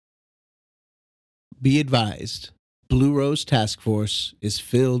Be advised, Blue Rose Task Force is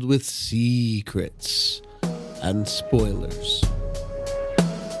filled with secrets and spoilers.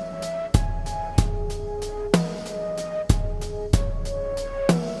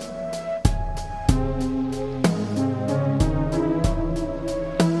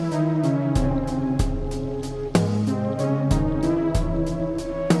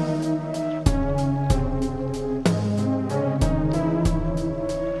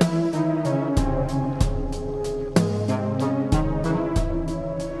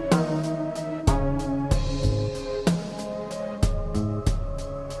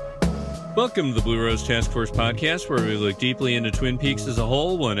 Welcome to the Blue Rose Task Force podcast, where we look deeply into Twin Peaks as a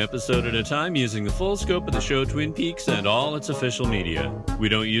whole, one episode at a time, using the full scope of the show Twin Peaks and all its official media. We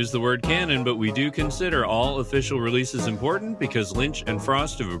don't use the word canon, but we do consider all official releases important because Lynch and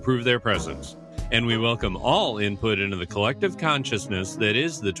Frost have approved their presence. And we welcome all input into the collective consciousness that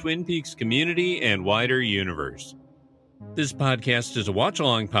is the Twin Peaks community and wider universe. This podcast is a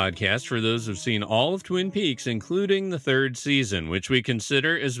watch-along podcast for those who've seen all of Twin Peaks, including the third season, which we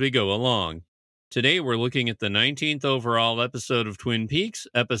consider as we go along. Today, we're looking at the 19th overall episode of Twin Peaks,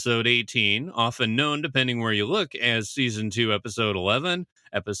 Episode 18, often known, depending where you look, as Season 2, Episode 11,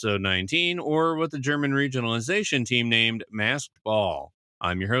 Episode 19, or what the German regionalization team named Masked Ball.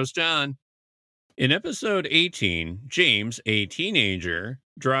 I'm your host, John. In Episode 18, James, a teenager,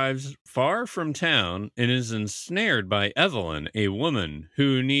 drives far from town and is ensnared by Evelyn, a woman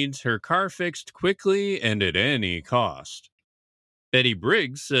who needs her car fixed quickly and at any cost. Betty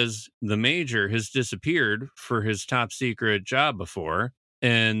Briggs says the major has disappeared for his top secret job before,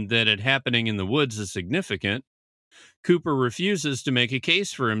 and that it happening in the woods is significant. Cooper refuses to make a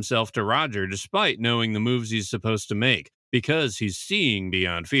case for himself to Roger despite knowing the moves he's supposed to make, because he's seeing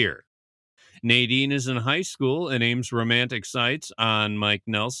beyond fear. Nadine is in high school and aims romantic sights on Mike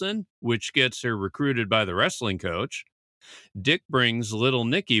Nelson, which gets her recruited by the wrestling coach. Dick brings little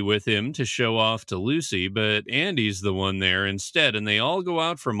Nicky with him to show off to Lucy, but Andy's the one there instead, and they all go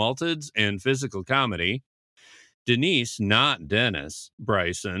out for malteds and physical comedy. Denise, not Dennis,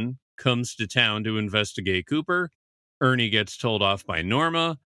 Bryson, comes to town to investigate Cooper. Ernie gets told off by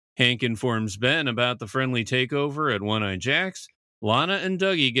Norma. Hank informs Ben about the friendly takeover at One-Eye Jack's. Lana and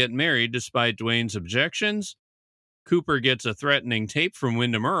Dougie get married despite Dwayne's objections. Cooper gets a threatening tape from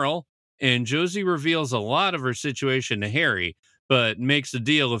Wyndham Earl, and Josie reveals a lot of her situation to Harry, but makes a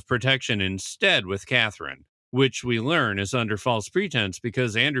deal of protection instead with Catherine, which we learn is under false pretense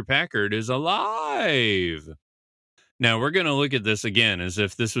because Andrew Packard is alive. Now, we're going to look at this again as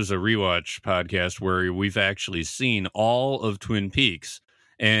if this was a rewatch podcast where we've actually seen all of Twin Peaks,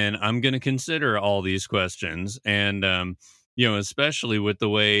 and I'm going to consider all these questions, and especially with the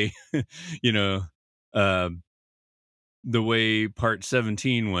way, the way part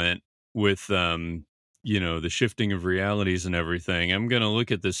 17 went with, the shifting of realities and everything. I'm going to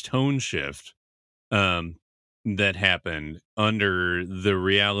look at this tone shift that happened under the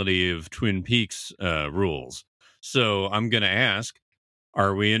reality of Twin Peaks rules. So I'm going to ask,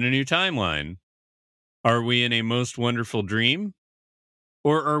 are we in a new timeline? Are we in a most wonderful dream?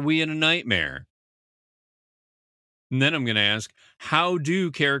 Or are we in a nightmare? And then I'm going to ask, how do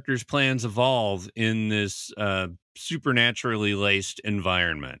characters' plans evolve in this supernaturally laced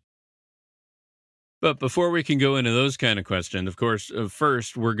environment? But before we can go into those kind of questions, of course,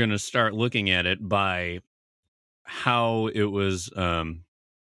 first we're going to start looking at it by how it was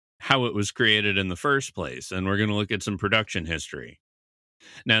created in the first place, and we're going to look at some production history.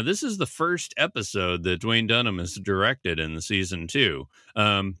 Now, this is the first episode that Dwayne Dunham has directed in the season 2.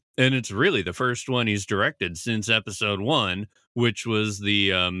 And it's really the first one he's directed since episode 1, which was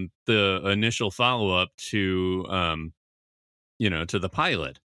the initial follow-up to the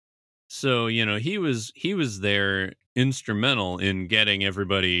pilot. So, he was there instrumental in getting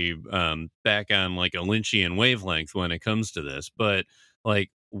everybody back on like a Lynchian wavelength when it comes to this. But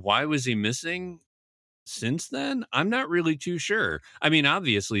like, why was he missing since then? I'm not really too sure. I mean,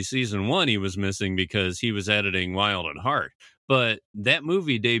 obviously season 1 he was missing because he was editing Wild at Heart, but that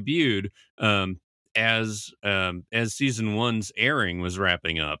movie debuted as season 1's airing was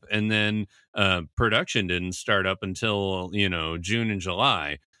wrapping up, and then production didn't start up until June and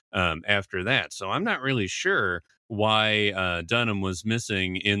July after that. So I'm not really sure why Dunham was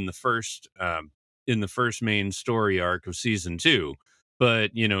missing in the first main story arc of season 2,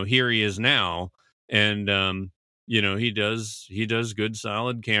 but here he is now. And, he does good,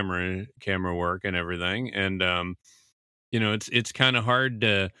 solid camera work and everything. And, it's kind of hard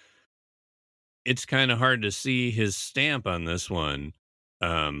to see his stamp on this one.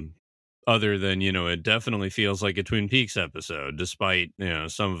 other than, it definitely feels like a Twin Peaks episode, despite,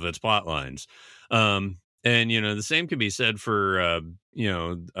 some of its plot lines. And, the same can be said for,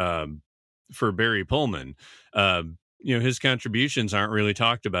 for Barry Pullman. Uh, his contributions aren't really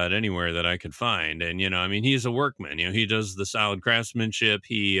talked about anywhere that I could find. And, he's a workman, he does the solid craftsmanship.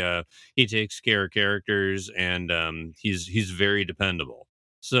 He takes care of characters, and he's very dependable.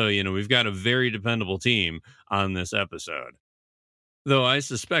 So, we've got a very dependable team on this episode. Though I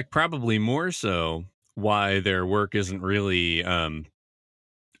suspect probably more so why their work isn't really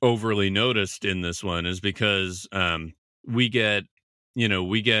overly noticed in this one is because we get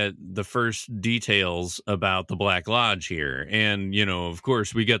we get the first details about the Black Lodge here, and of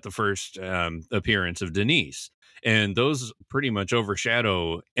course we get the first appearance of Denise, and those pretty much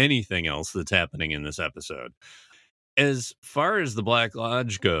overshadow anything else that's happening in this episode. As far as the Black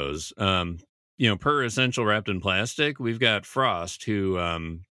Lodge goes, per Essential Wrapped in Plastic, we've got Frost,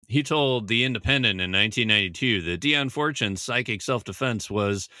 who he told The Independent in 1992 that Dion Fortune's psychic self-defense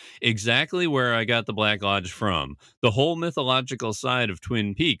was exactly where I got the Black Lodge from. The whole mythological side of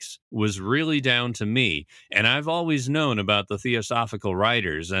Twin Peaks was really down to me, and I've always known about the Theosophical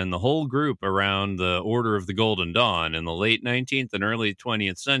writers and the whole group around the Order of the Golden Dawn in the late 19th and early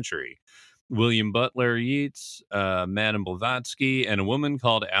 20th century. William Butler Yeats, Madame Blavatsky, and a woman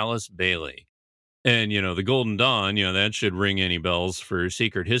called Alice Bailey. And, the Golden Dawn, that should ring any bells for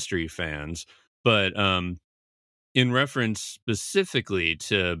secret history fans. But in reference specifically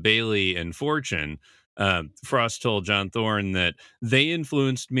to Bailey and Fortune, Frost told John Thorne that they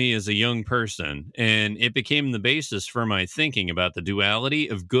influenced me as a young person, and it became the basis for my thinking about the duality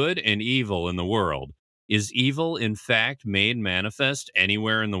of good and evil in the world. Is evil, in fact, made manifest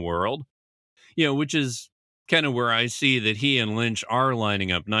anywhere in the world? Which is kind of where I see that he and Lynch are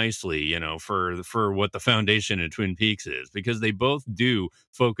lining up nicely, for what the foundation of Twin Peaks is, because they both do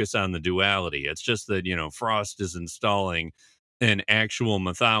focus on the duality. It's just that, Frost is installing an actual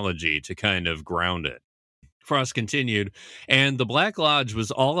mythology to kind of ground it. Frost continued, and the Black Lodge was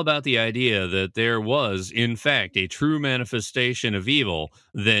all about the idea that there was, in fact, a true manifestation of evil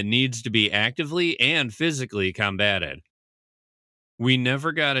that needs to be actively and physically combated. We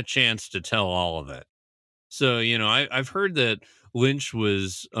never got a chance to tell all of it. So, I've heard that Lynch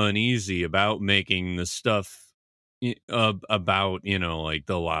was uneasy about making the stuff about, like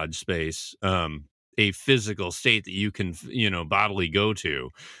the lodge space, a physical state that you can, bodily go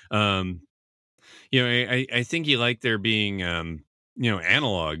to. I think he liked there being,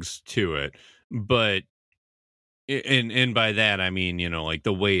 analogs to it, but and by that I mean, like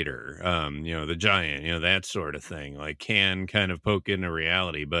the waiter, the giant, that sort of thing, like can kind of poke into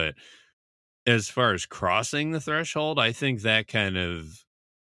reality. But as far as crossing the threshold, I think that kind of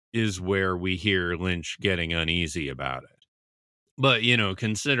is where we hear Lynch getting uneasy about it. But,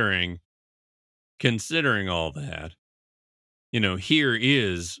 considering all that, here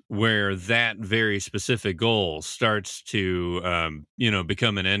is where that very specific goal starts to,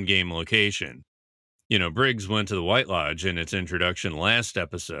 become an endgame location. Briggs went to the White Lodge in its introduction last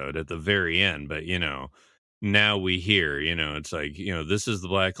episode at the very end, but, now we hear, it's like, this is the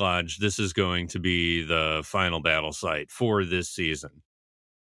Black Lodge. This is going to be the final battle site for this season.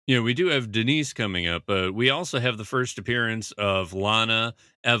 We do have Denise coming up, but we also have the first appearance of Lana,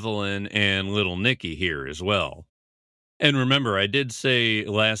 Evelyn, and little Nikki here as well. And remember, I did say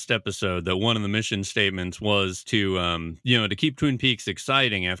last episode that one of the mission statements was to, to keep Twin Peaks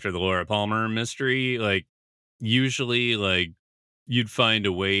exciting after the Laura Palmer mystery. Like, usually, like, you'd find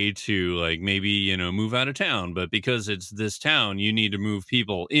a way to, like, maybe, move out of town. But because it's this town, you need to move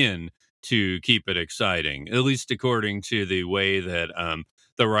people in to keep it exciting, at least according to the way that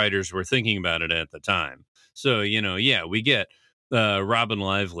the writers were thinking about it at the time. So, we get Robin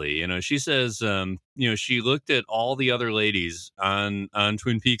Lively, she says, she looked at all the other ladies on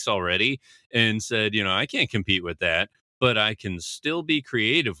Twin Peaks already and said, I can't compete with that, but I can still be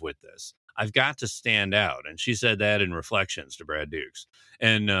creative with this. I've got to stand out. And she said that in Reflections to Brad Dukes.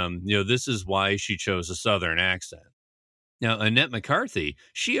 And, this is why she chose a Southern accent. Now, Annette McCarthy,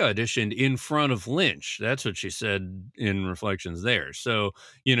 she auditioned in front of Lynch. That's what she said in Reflections there. So,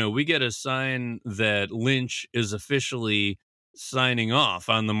 we get a sign that Lynch is officially signing off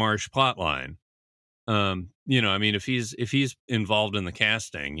on the Marsh plotline. If he's involved in the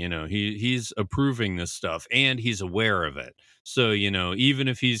casting, he's approving this stuff and he's aware of it. So, even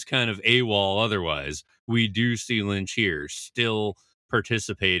if he's kind of AWOL otherwise, we do see Lynch here still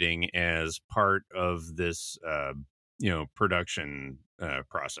participating as part of this, production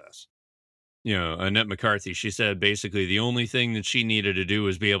process. Annette McCarthy, she said basically the only thing that she needed to do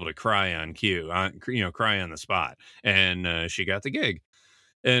was be able to cry on cue, cry on the spot. And she got the gig.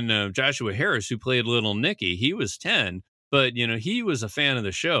 And Joshua Harris, who played Little Nicky, he was 10, but he was a fan of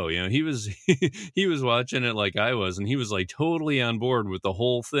the show. He was he was watching it like I was, and he was like totally on board with the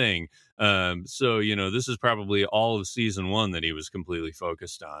whole thing. So this is probably all of season 1 that he was completely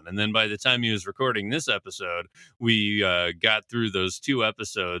focused on. And then by the time he was recording this episode, we got through those 2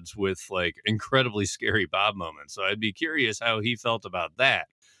 episodes with like incredibly scary Bob moments. So I'd be curious how he felt about that.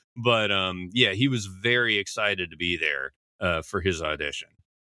 But yeah, he was very excited to be there for his audition.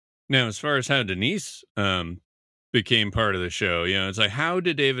 Now, as far as how Denise became part of the show, it's like, how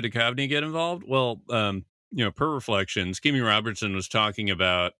did David Duchovny get involved? Well, per Reflections, Kimmy Robertson was talking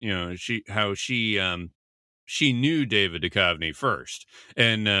about, she knew David Duchovny first,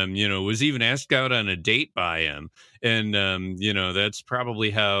 and was even asked out on a date by him, and that's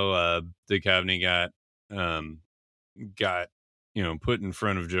probably how Duchovny got put in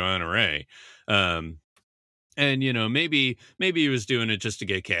front of Joanna Ray. And maybe he was doing it just to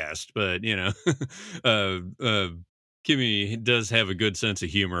get cast, but Kimmy does have a good sense of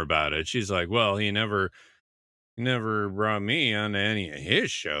humor about it. She's like, well, he never brought me on any of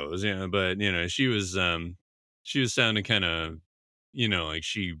his shows, but she was sounding kind of like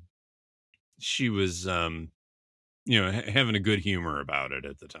she was having a good humor about it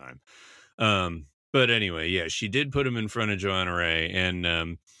at the time. But anyway, yeah, she did put him in front of Joanna Ray,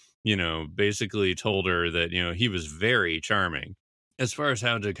 and basically told her that, he was very charming. As far as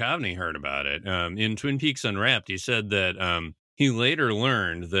how Duchovny heard about it, in Twin Peaks Unwrapped, he said that he later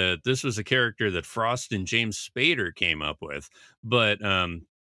learned that this was a character that Frost and James Spader came up with, but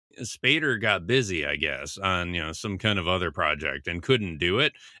Spader got busy, I guess, on some kind of other project and couldn't do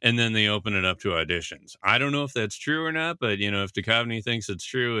it, and then they opened it up to auditions. I don't know if that's true or not, but if Duchovny thinks it's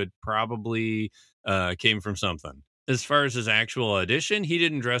true, it probably came from something. As far as his actual audition, he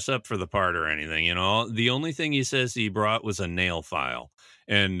didn't dress up for the part or anything. The only thing he says he brought was a nail file,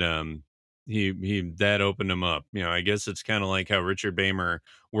 and he that opened him up. I guess it's kind of like how Richard Beymer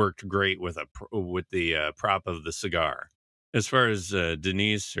worked great with the prop of the cigar. As far as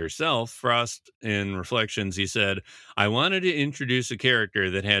Denise herself, Frost in Reflections, he said, I wanted to introduce a character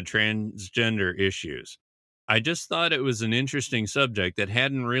that had transgender issues. I just thought it was an interesting subject that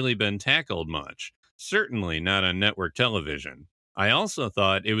hadn't really been tackled much. Certainly not on network television. I also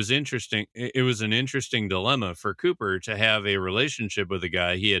thought it was interesting. It was an interesting dilemma for Cooper to have a relationship with a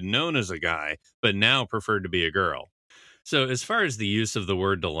guy he had known as a guy, but now preferred to be a girl. So as far as the use of the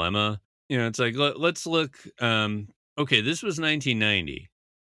word dilemma, it's like, let's look. Okay, this was 1990.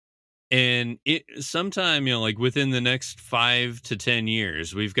 And sometime, like within the next 5 to 10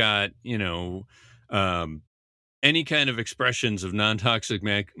 years, we've got, any kind of expressions of non-toxic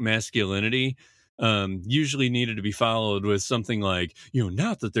masculinity usually needed to be followed with something like,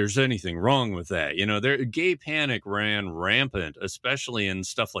 not that there's anything wrong with that. Gay panic ran rampant, especially in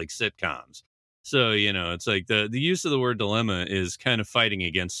stuff like sitcoms. So, it's like the use of the word dilemma is kind of fighting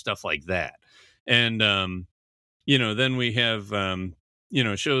against stuff like that. And, then we have,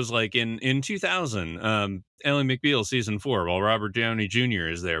 shows like in 2000, Ally McBeal season 4, while Robert Downey Jr.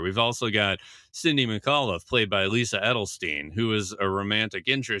 is there. We've also got Cindy McAuliffe, played by Lisa Edelstein, who is a romantic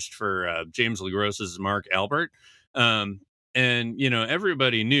interest for James LaGrosse's Mark Albert. And,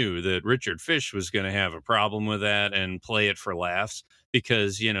 everybody knew that Richard Fish was going to have a problem with that and play it for laughs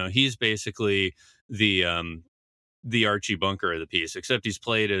because, he's basically the Archie Bunker of the piece, except he's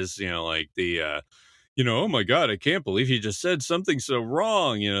played as, like the, oh my God, I can't believe he just said something so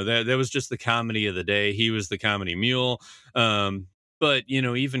wrong. That was just the comedy of the day. He was the comedy mule. But,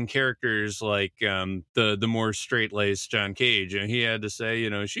 even characters like the more straight-laced John Cage, he had to say,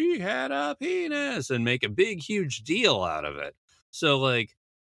 she had a penis and make a big, huge deal out of it. So, like,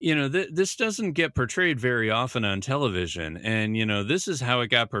 this doesn't get portrayed very often on television. And, this is how it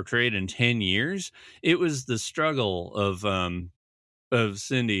got portrayed in 10 years. It was the struggle of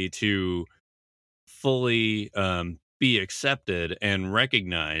Cindy to fully be accepted and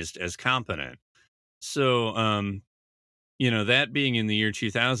recognized as competent. So, that being in the year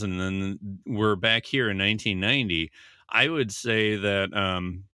 2000, and then we're back here in 1990, I would say that,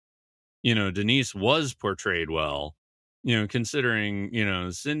 Denise was portrayed well, considering,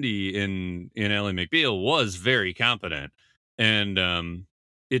 Cindy in Ally McBeal was very competent. And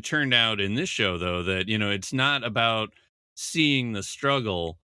it turned out in this show, though, that, it's not about seeing the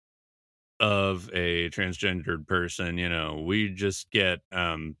struggle of a transgendered person. We just get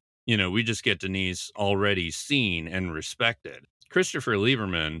Denise already seen and respected. Christopher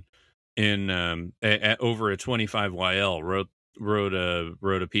Lieberman in over at 25YL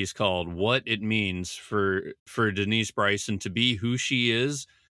wrote a piece called "What It Means for Denise Bryson to Be Who She Is,"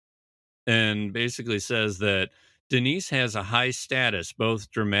 and basically says that Denise has a high status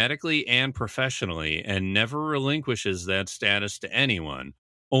both dramatically and professionally and never relinquishes that status to anyone,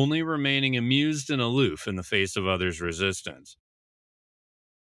 only remaining amused and aloof in the face of others' resistance.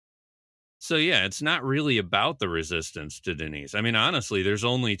 So yeah, it's not really about the resistance to Denise. I mean, honestly, there's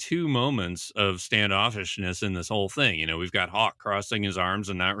only 2 moments of standoffishness in this whole thing. You know, we've got Hawk crossing his arms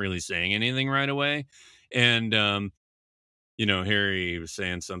and not really saying anything right away. And Harry was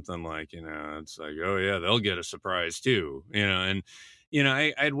saying something like, it's like, oh yeah, they'll get a surprise too. And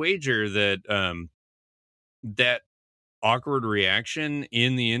I'd wager that that awkward reaction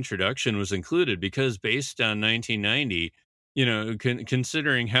in the introduction was included because based on 1990,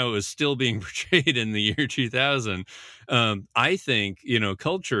 considering how it was still being portrayed in the year 2000, I think,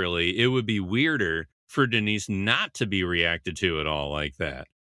 culturally, it would be weirder for Denise not to be reacted to at all like that.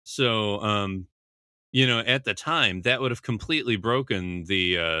 So, at the time, that would have completely broken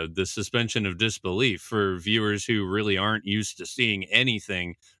the suspension of disbelief for viewers who really aren't used to seeing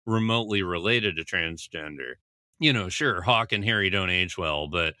anything remotely related to transgender. Sure, Hawk and Harry don't age well,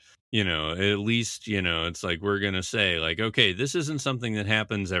 but at least it's like we're gonna say like, okay, this isn't something that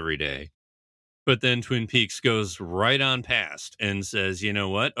happens every day. But then Twin Peaks goes right on past and says, you know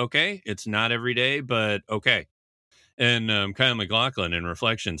what? Okay, it's not every day, but okay. And Kyle MacLachlan in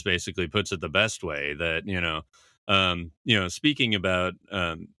Reflections basically puts it the best way that, speaking about,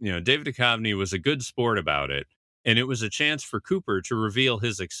 David Duchovny was a good sport about it. And it was a chance for Cooper to reveal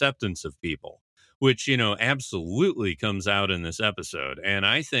his acceptance of people, which, absolutely comes out in this episode. And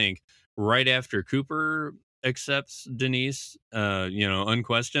I think right after Cooper accepts Denise,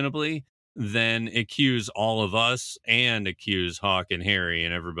 unquestionably, then accuse all of us and accuse Hawk and Harry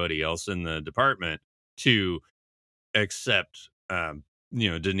and everybody else in the department to accept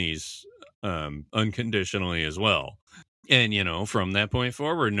Denise unconditionally as well. And from that point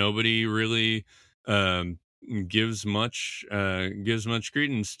forward, nobody really gives much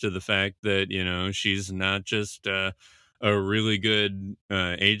credence to the fact that she's not just a really good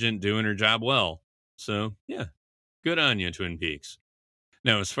agent doing her job well. So yeah, good on you, Twin Peaks.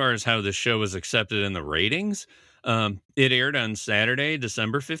 Now, as far as how the show was accepted in the ratings, it aired on Saturday,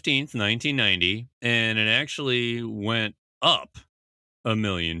 December 15th, 1990, and it actually went up 1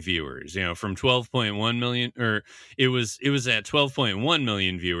 million viewers, from 12.1 million, or it was at 12.1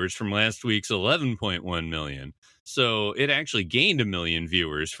 million viewers from last week's 11.1 million. So it actually gained 1 million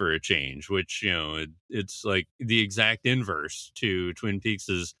viewers for a change, which, it's like the exact inverse to Twin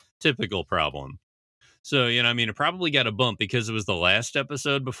Peaks's typical problem. So, it probably got a bump because it was the last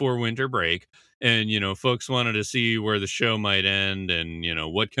episode before winter break. And, folks wanted to see where the show might end and,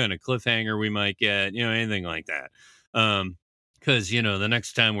 what kind of cliffhanger we might get, anything like that. Because, the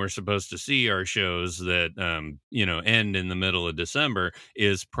next time we're supposed to see our shows that, end in the middle of December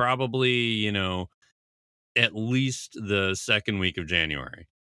is probably, at least the second week of January.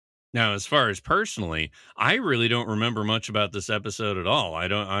 Now, as far as personally, I really don't remember much about this episode at all. I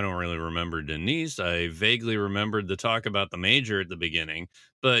don't really remember Denise. I vaguely remembered the talk about the major at the beginning,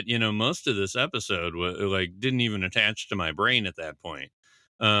 but most of this episode didn't even attach to my brain at that point.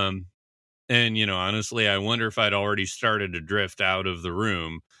 And honestly, I wonder if I'd already started to drift out of the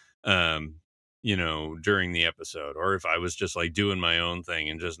room, during the episode, or if I was just like doing my own thing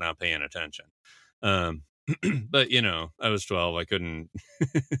and just not paying attention. But I was 12. I couldn't.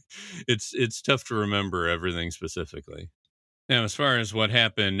 It's tough to remember everything specifically. Now, as far as what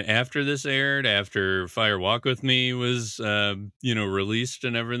happened after this aired, after Fire Walk with Me was released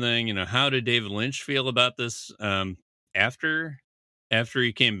and everything, how did David Lynch feel about this after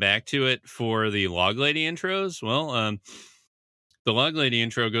he came back to it for the Log Lady intros? Well, the Log Lady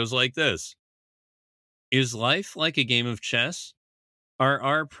intro goes like this: Is life like a game of chess? Are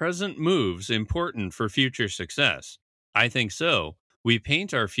our present moves important for future success? I think so. We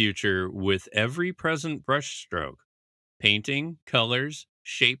paint our future with every present brushstroke. Painting, colors,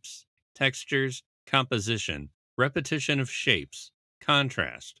 shapes, textures, composition, repetition of shapes,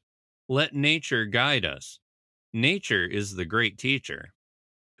 contrast. Let nature guide us. Nature is the great teacher.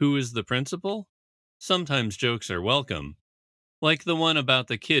 Who is the principal? Sometimes jokes are welcome. Like the one about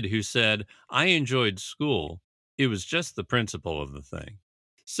the kid who said, I enjoyed school. It was just the principle of the thing.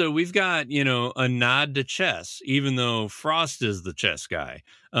 So we've got, a nod to chess, even though Frost is the chess guy.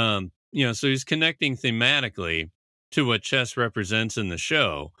 So he's connecting thematically to what chess represents in the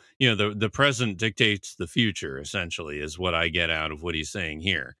show. The present dictates the future, essentially, is what I get out of what he's saying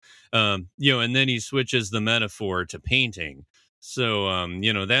here. And then he switches the metaphor to painting. So,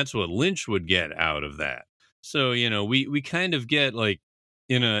 that's what Lynch would get out of that. So, we kind of get like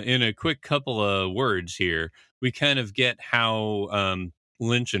in a quick couple of words here, we kind of get how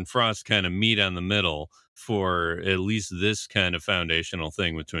Lynch and Frost kind of meet on the middle for at least this kind of foundational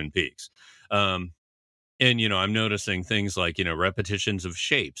thing with Twin Peaks. And, I'm noticing things like, repetitions of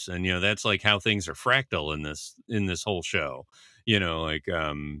shapes, and, that's like how things are fractal in this whole show, like,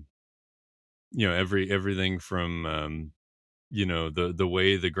 everything from, the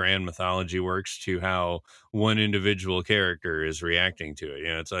way the grand mythology works to how one individual character is reacting to it.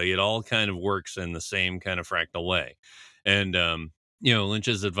 It's like it all kind of works in the same kind of fractal way. And,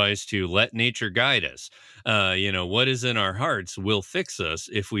 Lynch's advice to let nature guide us, what is in our hearts will fix us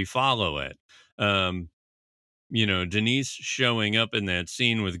if we follow it. Denise showing up in that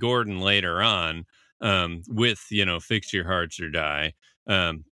scene with Gordon later on, with, fix your hearts or die.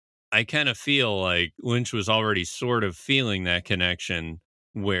 I kind of feel like Lynch was already sort of feeling that connection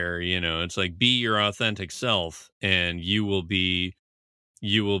where, it's like, be your authentic self and you will be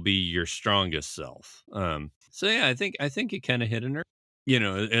your strongest self. So yeah, I think it kind of hit a nerve.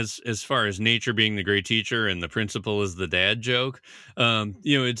 As far as nature being the great teacher and the principal is the dad joke,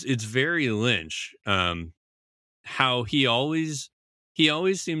 it's very Lynch. How he always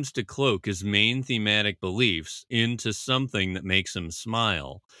seems to cloak his main thematic beliefs into something that makes him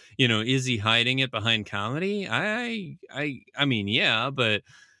smile. Is he hiding it behind comedy? I mean, yeah, but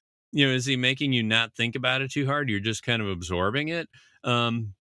is he making you not think about it too hard? You're just kind of absorbing it.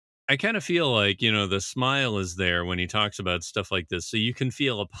 I kind of feel like, the smile is there when he talks about stuff like this, so you can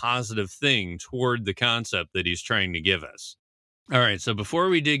feel a positive thing toward the concept that he's trying to give us. All right, so before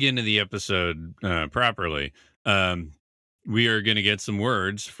we dig into the episode properly, we are going to get some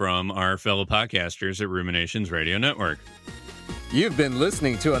words from our fellow podcasters at Ruminations Radio Network. You've been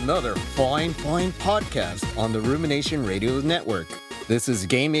listening to another fine podcast on the Rumination Radio Network. This is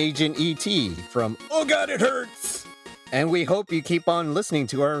Game Agent E.T. from Oh God, It Hurts! And we hope you keep on listening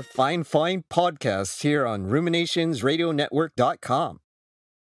to our fine podcasts here on ruminationsradionetwork.com.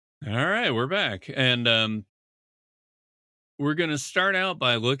 All right, we're back. And we're going to start out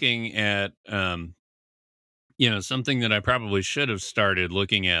by looking at, something that I probably should have started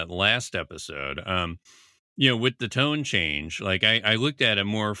looking at last episode. With the tone change, like I looked at it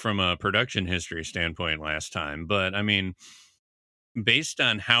more from a production history standpoint last time, but I mean, based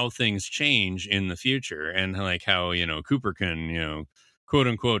on how things change in the future and like how, Cooper can, quote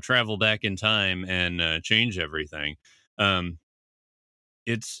unquote, travel back in time and change everything.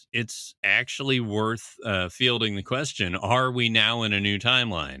 It's actually worth fielding the question, are we now in a new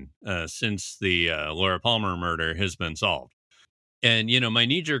timeline since the Laura Palmer murder has been solved? And, my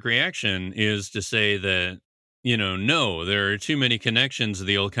knee-jerk reaction is to say that, no, there are too many connections of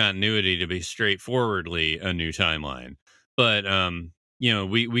the old continuity to be straightforwardly a new timeline. But,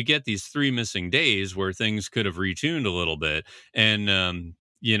 we get these 3 missing days where things could have retuned a little bit. And,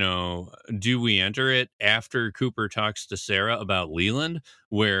 do we enter it after Cooper talks to Sarah about Leland,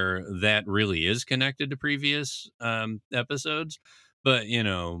 where that really is connected to previous episodes? But,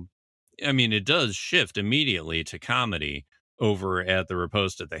 I mean, it does shift immediately to comedy over at the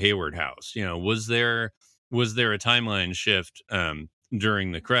Riposte at the Hayward house. Was there a timeline shift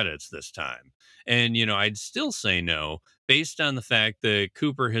during the credits this time? And, I'd still say no, based on the fact that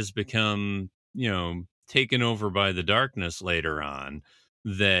Cooper has become, taken over by the darkness later on,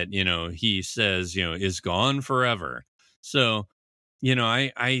 that, he says, is gone forever. So,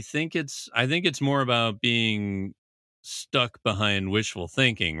 I think it's more about being stuck behind wishful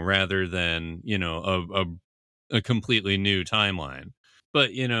thinking rather than, a completely new timeline.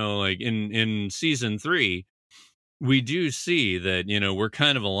 But, like in season 3, we do see that, we're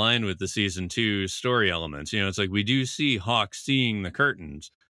kind of aligned with the season 2 story elements. It's like we do see Hawk seeing the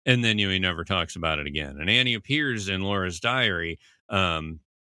curtains, and then, he never talks about it again. And Annie appears in Laura's diary, when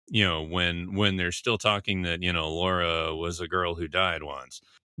they're still talking that, Laura was a girl who died once.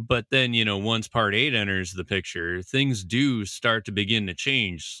 But then, once part 8 enters the picture, things do start to begin to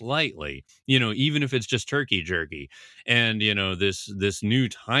change slightly, even if it's just turkey jerky. And, this new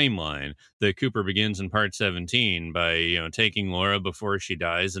timeline that Cooper begins in part 17 by, taking Laura before she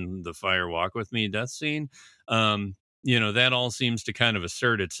dies in the Fire Walk With Me death scene. That all seems to kind of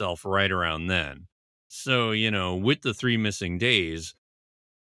assert itself right around then. So, with the 3 missing days,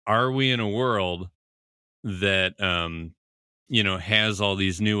 are we in a world that, has all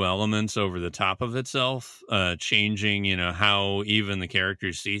these new elements over the top of itself, changing, how even the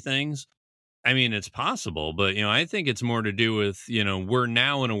characters see things? I mean, it's possible, but, I think it's more to do with, we're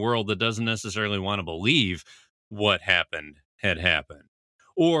now in a world that doesn't necessarily want to believe what happened had happened.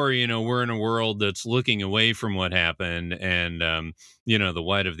 Or, we're in a world that's looking away from what happened and, the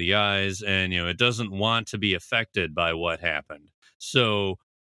white of the eyes, and, it doesn't want to be affected by what happened. So,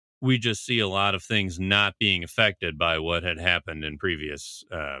 we just see a lot of things not being affected by what had happened in previous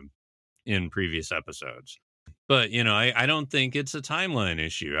episodes. But, I don't think it's a timeline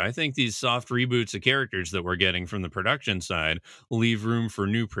issue. I think these soft reboots of characters that we're getting from the production side leave room for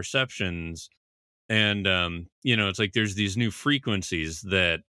new perceptions. And, it's like there's these new frequencies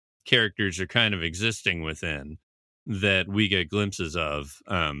that characters are kind of existing within that we get glimpses of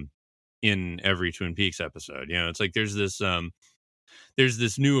in every Twin Peaks episode. It's like there's this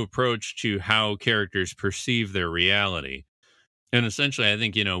new approach to how characters perceive their reality. And essentially, I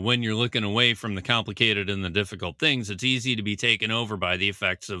think, when you're looking away from the complicated and the difficult things, it's easy to be taken over by the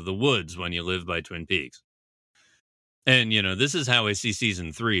effects of the woods when you live by Twin Peaks. And, this is how I see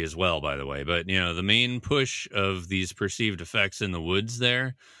season 3 as well, by the way. But, the main push of these perceived effects in the woods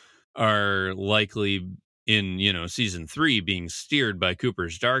there are likely in, season 3 being steered by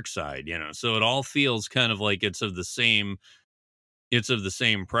Cooper's dark side, So it all feels kind of like it's of the same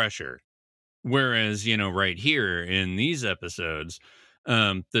pressure. Whereas, right here in these episodes,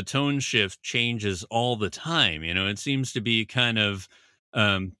 the tone shift changes all the time. It seems to be kind of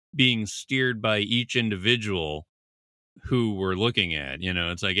being steered by each individual who we're looking at.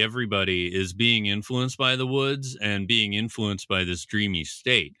 It's like everybody is being influenced by the woods and being influenced by this dreamy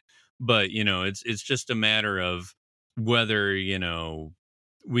state. But, it's just a matter of whether,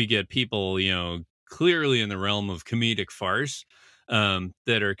 we get people, clearly in the realm of comedic farce,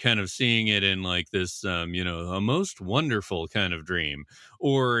 that are kind of seeing it in like this, a most wonderful kind of dream,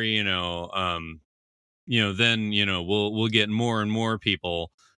 or then we'll get more and more people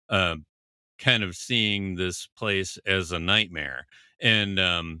kind of seeing this place as a nightmare, and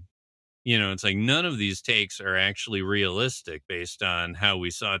it's like none of these takes are actually realistic based on how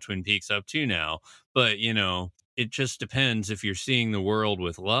we saw Twin Peaks up to now, but it just depends if you're seeing the world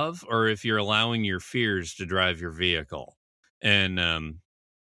with love or if you're allowing your fears to drive your vehicle. And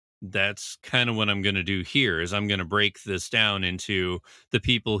that's kind of what I'm going to do here is I'm going to break this down into the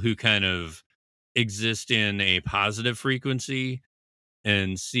people who kind of exist in a positive frequency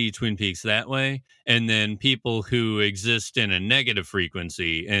and see Twin Peaks that way, and then people who exist in a negative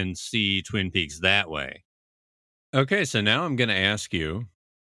frequency and see Twin Peaks that way. Okay, so now I'm going to ask you,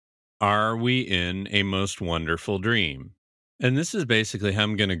 are we in a most wonderful dream? And this is basically how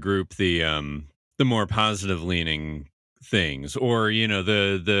I'm going to group the more positive leaning things, or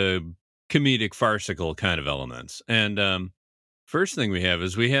the comedic farcical kind of elements. And first thing we have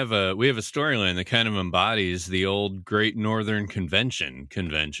is we have a storyline that kind of embodies the old Great Northern Convention,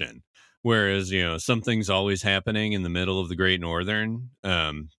 whereas something's always happening in the middle of the Great Northern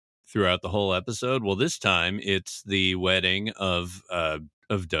throughout the whole episode. Well, this time it's the wedding of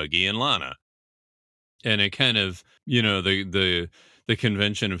Dougie and Lana, and it kind of the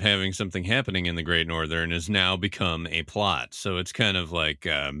convention of having something happening in the Great Northern has now become a plot. So it's kind of like,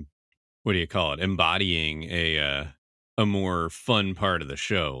 what do you call it? Embodying a more fun part of the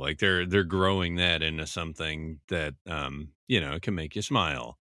show. Like they're growing that into something that, can make you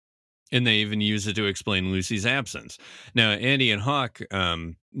smile. And they even use it to explain Lucy's absence. Now, Andy and Hawk,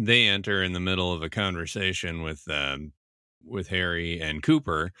 they enter in the middle of a conversation with Harry and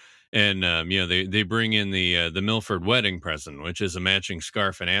Cooper. And they bring in the Milford wedding present, which is a matching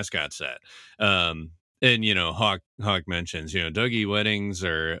scarf and ascot set. And Hawk mentions Dougie weddings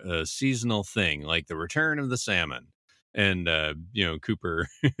are a seasonal thing, like the return of the salmon. And Cooper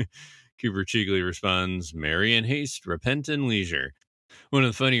cheekily responds, "Marry in haste, repent in leisure." One of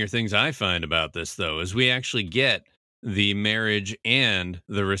the funnier things I find about this, though, is we actually get the marriage and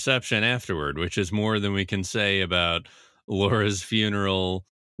the reception afterward, which is more than we can say about Laura's funeral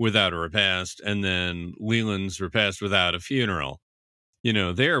without a repast, and then Leland's repast without a funeral.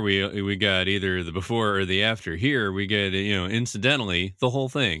 There we got either the before or the after. Here we get, incidentally, the whole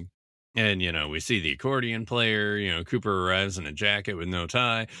thing. And, we see the accordion player, Cooper arrives in a jacket with no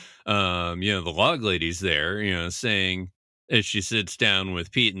tie. The log lady's there, saying, as she sits down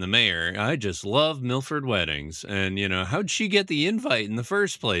with Pete and the mayor, "I just love Milford weddings." And, how'd she get the invite in the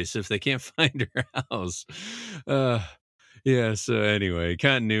first place if they can't find her house? Yeah, so anyway,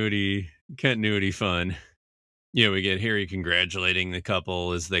 continuity fun. We get Harry congratulating the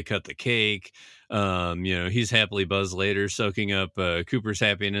couple as they cut the cake. He's happily buzzed later, soaking up Cooper's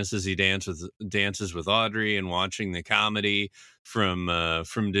happiness as he dances with Audrey and watching the comedy from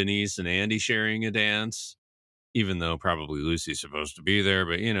Denise and Andy sharing a dance, even though probably Lucy's supposed to be there,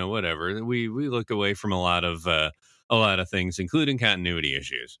 but whatever. We look away from a lot of things, including continuity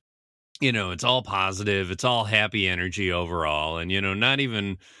issues. It's all positive. It's all happy energy overall. And,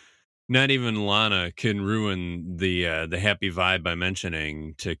 not even Lana can ruin the happy vibe by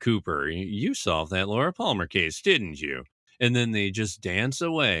mentioning to Cooper, "You solved that Laura Palmer case, didn't you?" and then they just dance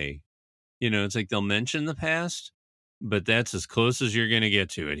away. It's like they'll mention the past, but that's as close as you're going to get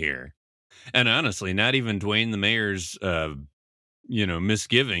to it here. And honestly, not even Dwayne the Mayor's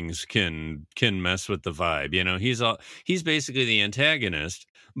misgivings can mess with the vibe. He's basically the antagonist,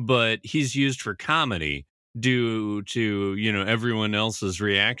 but he's used for comedy due to everyone else's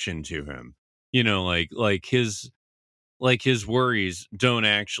reaction to him. His worries don't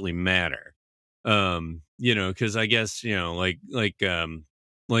actually matter. Because I guess like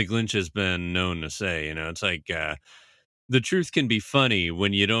Lynch has been known to say, it's like the truth can be funny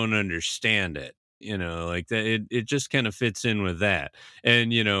when you don't understand it. Like that, it just kind of fits in with that.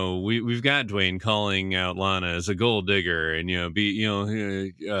 And we've got Dwayne calling out Lana as a gold digger, and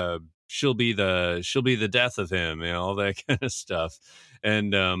she'll be the death of him, all that kind of stuff.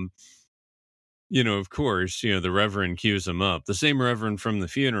 And of course, the Reverend cues him up. The same Reverend from the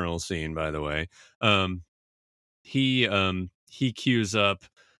funeral scene, by the way. He cues up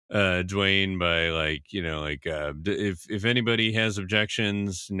Dwayne by if anybody has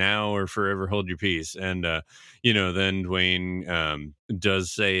objections now or forever hold your peace. And then Dwayne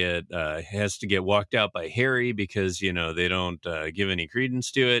does say it has to get walked out by Harry because they don't give any credence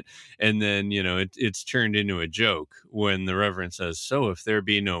to it. And then it's turned into a joke when the Reverend says, so if there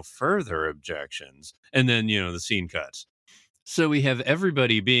be no further objections, and then the scene cuts. So we have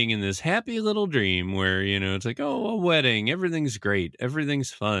everybody being in this happy little dream where, it's like, oh, a wedding, everything's great,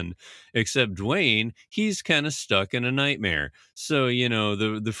 everything's fun, except Dwayne, he's kind of stuck in a nightmare. So,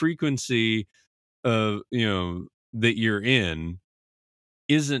 the frequency of, that you're in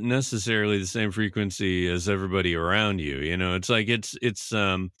isn't necessarily the same frequency as everybody around you. It's like it's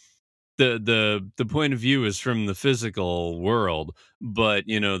the point of view is from the physical world, but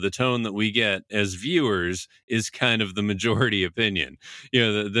the tone that we get as viewers is kind of the majority opinion.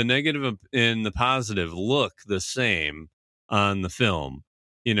 The negative and the positive look the same on the film,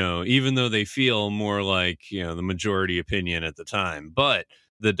 even though they feel more like the majority opinion at the time. But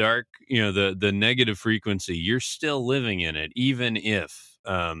the dark, the negative frequency, you're still living in it, even if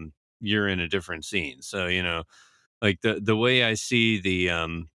you're in a different scene. So like the way I see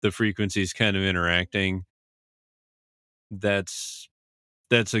the frequencies kind of interacting, that's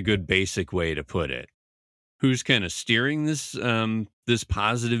a good basic way to put it. Who's kind of steering this this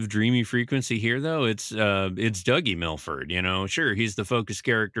positive dreamy frequency here, though? It's Dougie Milford. Sure, he's the focus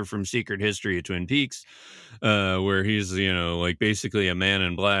character from Secret History of Twin Peaks, where he's like basically a man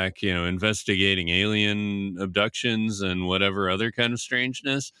in black, investigating alien abductions and whatever other kind of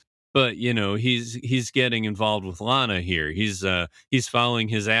strangeness. But he's getting involved with Lana here. He's following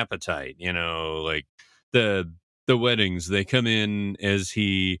his appetite. Like the weddings, they come in as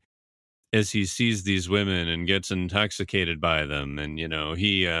he sees these women and gets intoxicated by them, and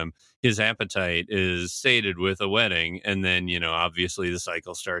he his appetite is sated with a wedding, and then obviously the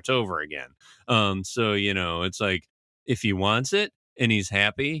cycle starts over again. So it's like if he wants it and he's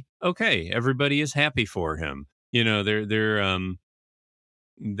happy, okay, everybody is happy for him.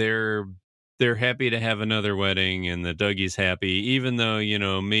 They're happy to have another wedding, and the Dougie's happy, even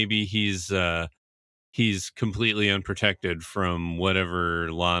though maybe he's completely unprotected from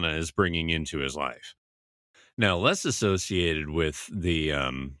whatever Lana is bringing into his life. Now, less associated with the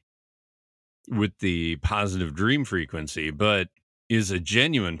positive dream frequency, but is a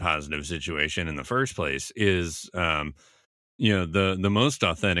genuine positive situation in the first place, is the most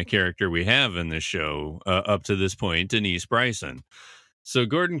authentic character we have in this show up to this point, Denise Bryson. So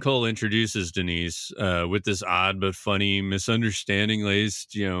Gordon Cole introduces Denise with this odd but funny, misunderstanding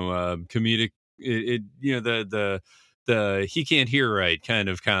laced, comedic. The he can't hear right kind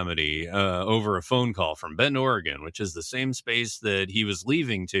of comedy over a phone call from Bend, Oregon, which is the same space that he was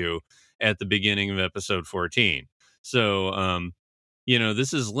leaving to at the beginning of episode 14. So,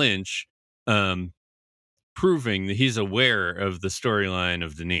 this is Lynch proving that he's aware of the storyline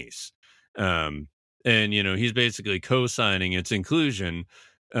of Denise. And he's basically co-signing its inclusion.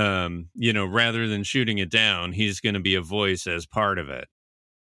 Rather than shooting it down, he's going to be a voice as part of it.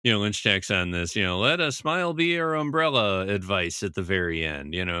 Lynch checks on this, let a smile be your umbrella advice at the very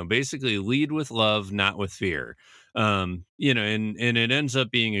end, basically lead with love, not with fear. And it ends up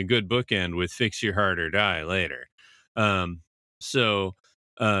being a good bookend with fix your heart or die later. So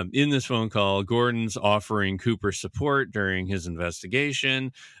in this phone call, Gordon's offering Cooper support during his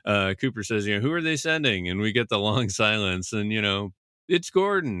investigation. Cooper says, who are they sending? And we get the long silence, and, it's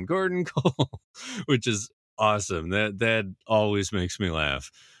Gordon Cole, which is awesome. That always makes me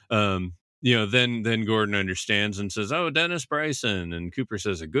laugh. Then Gordon understands and says, oh, Dennis Bryson. And Cooper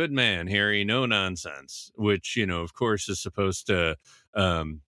says, a good man, Harry, no nonsense, which, of course is supposed to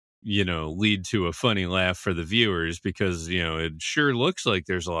lead to a funny laugh for the viewers because, it sure looks like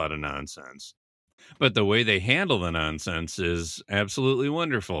there's a lot of nonsense. But the way they handle the nonsense is absolutely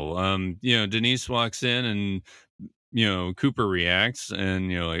wonderful. Denise walks in and, Cooper reacts and,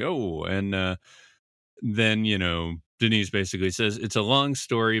 like, oh, and then, Denise basically says, it's a long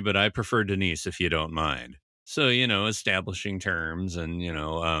story, but I prefer Denise if you don't mind. So, establishing terms and,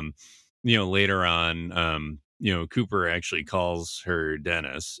 later on, Cooper actually calls her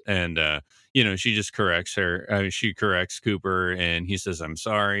Dennis and, she just corrects her. She corrects Cooper and he says, I'm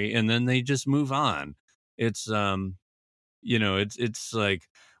sorry. And then they just move on. It's, it's like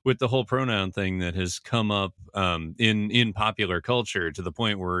with the whole pronoun thing that has come up in popular culture to the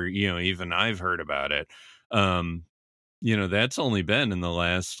point where, even I've heard about it. That's only been in the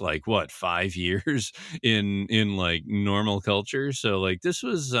last like what 5 years in like normal culture. So like this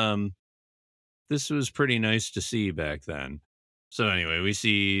was pretty nice to see back then. So anyway, we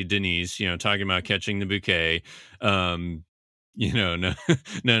see Denise, talking about catching the bouquet. No,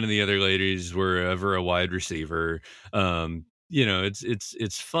 none of the other ladies were ever a wide receiver.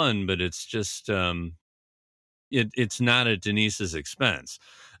 It's fun, but it's just it's not at Denise's expense.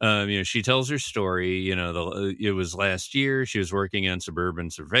 She tells her story. It was last year. She was working on suburban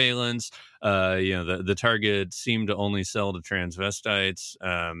surveillance. The target seemed to only sell to transvestites.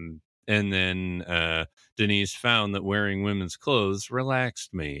 And then Denise found that wearing women's clothes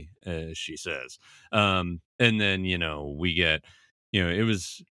relaxed me, as she says. And then, we get, it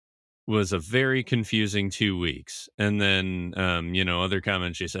was a very confusing 2 weeks. And then, other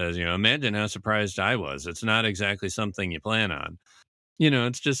comments she says, imagine how surprised I was. It's not exactly something you plan on.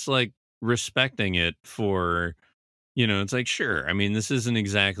 It's just like respecting it for, it's like, sure. I mean, this isn't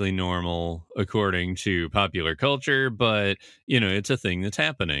exactly normal according to popular culture, but, it's a thing that's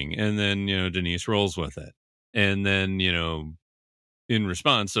happening. And then, Denise rolls with it. And then, in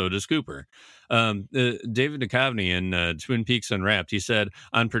response, so does Cooper. David Duchovny in Twin Peaks Unwrapped, he said,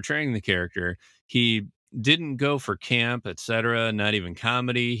 on portraying the character, he didn't go for camp, etc., not even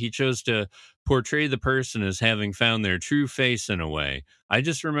comedy. He chose to portray the person as having found their true face in a way. I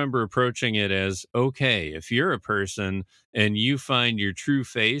just remember approaching it as, okay, if you're a person and you find your true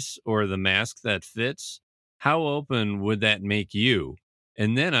face or the mask that fits, how open would that make you?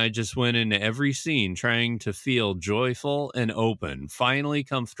 And then I just went into every scene trying to feel joyful and open, finally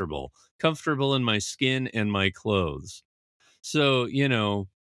comfortable in my skin and my clothes. So,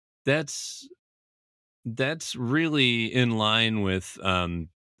 that's really in line with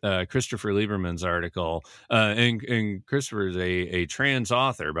Christopher Lieberman's article. And Christopher is a trans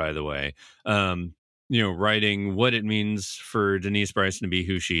author, by the way, writing what it means for Denise Bryson to be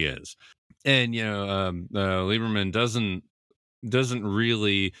who she is. And, Lieberman doesn't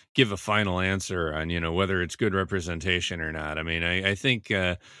really give a final answer on, whether it's good representation or not. I mean, I think,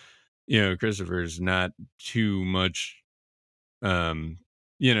 Christopher's not too much,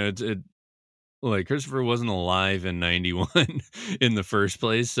 like Christopher wasn't alive in 91 in the first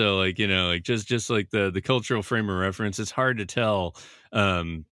place. So like, just like the cultural frame of reference, it's hard to tell,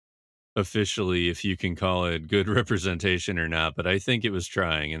 officially if you can call it good representation or not, but I think it was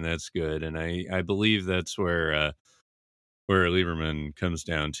trying and that's good. And I believe that's where Lieberman comes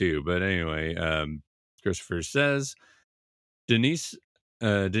down to. But anyway, Christopher says, Denise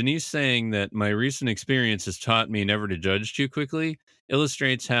saying that my recent experience has taught me never to judge too quickly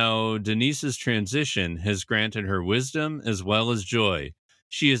illustrates how Denise's transition has granted her wisdom as well as joy.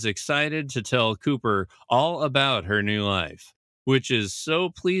 She is excited to tell Cooper all about her new life, which is so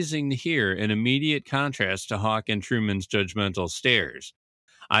pleasing to hear in immediate contrast to Hawk and Truman's judgmental stares.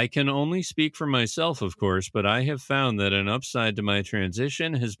 I can only speak for myself, of course, but I have found that an upside to my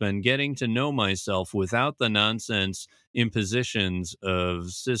transition has been getting to know myself without the nonsense impositions of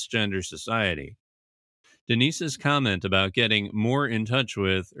cisgender society. Denise's comment about getting more in touch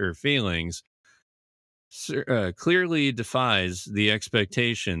with her feelings clearly defies the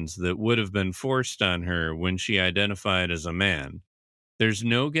expectations that would have been forced on her when she identified as a man. There's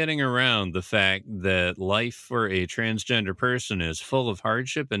no getting around the fact that life for a transgender person is full of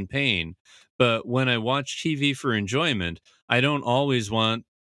hardship and pain, but when I watch TV for enjoyment, I don't always want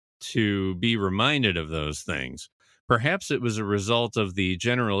to be reminded of those things. Perhaps it was a result of the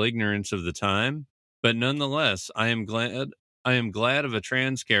general ignorance of the time, but nonetheless, I am glad of a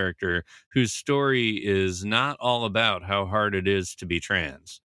trans character whose story is not all about how hard it is to be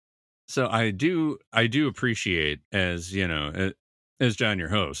trans. So I do appreciate, as John, your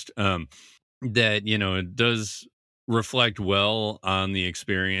host, that, it does reflect well on the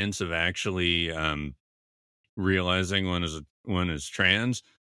experience of actually realizing one is trans,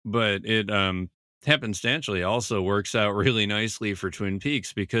 but it happenstantially also works out really nicely for Twin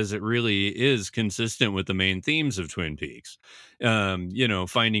Peaks because it really is consistent with the main themes of Twin Peaks.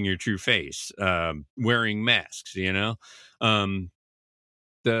 Finding your true face, wearing masks,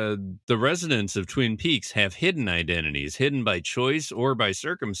 the residents of Twin Peaks have hidden identities, hidden by choice or by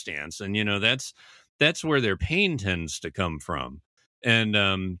circumstance, and that's where their pain tends to come from, and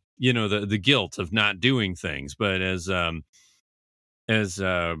the guilt of not doing things. But as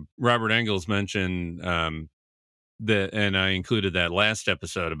Robert Engels mentioned, and I included that last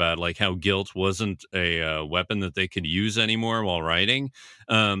episode about like how guilt wasn't a weapon that they could use anymore while writing.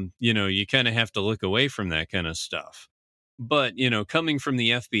 You kind of have to look away from that kind of stuff. But coming from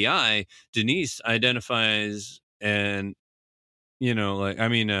the FBI, Denise identifies and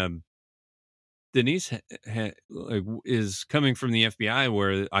Denise is coming from the FBI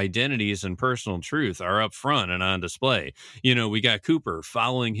where identities and personal truth are up front and on display. We got Cooper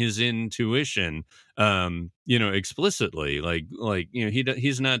following his intuition, explicitly,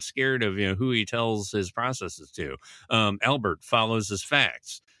 he's not scared of, who he tells his processes to. Albert follows his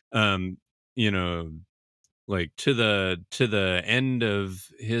facts, like to the end of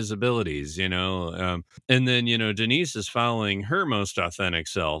his abilities, and then, Denise is following her most authentic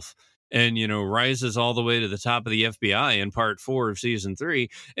self and, rises all the way to the top of the FBI in part 4 of season 3.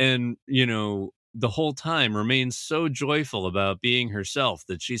 And, the whole time remains so joyful about being herself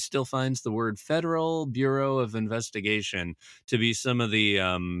that she still finds the word Federal Bureau of Investigation to be some of the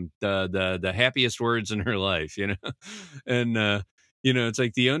happiest words in her life, and, it's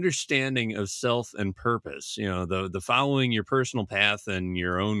like the understanding of self and purpose, the following your personal path and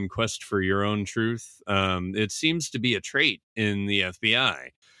your own quest for your own truth. It seems to be a trait in the FBI,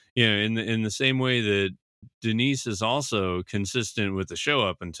 in the same way that Denise is also consistent with the show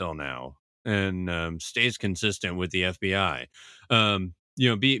up until now and stays consistent with the FBI.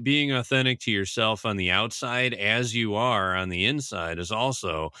 Being authentic to yourself on the outside as you are on the inside is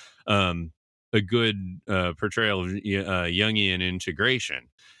also a good portrayal of Jungian integration.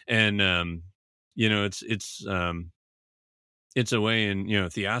 And it's a way in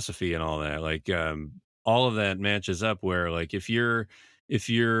theosophy and all that, like all of that matches up where, like, if you're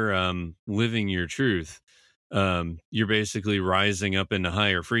living your truth, you're basically rising up into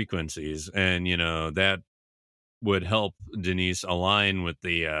higher frequencies, and that would help Denise align with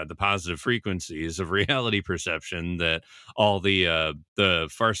the positive frequencies of reality perception that all the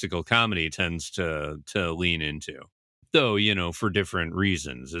farcical comedy tends to lean into. Though, for different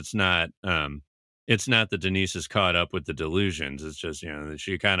reasons. It's not that Denise is caught up with the delusions. It's just, that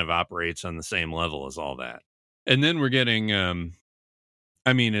she kind of operates on the same level as all that. And then we're getting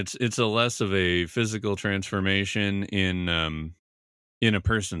it's a less of a physical transformation in a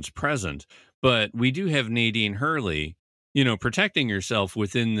person's present, but we do have Nadine Hurley, protecting herself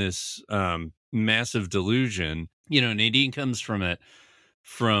within this massive delusion. Nadine comes from it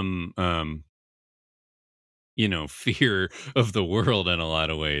from fear of the world in a lot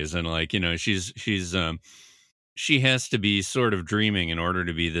of ways, and she has to be sort of dreaming in order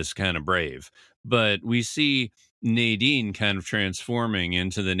to be this kind of brave. But we see Nadine kind of transforming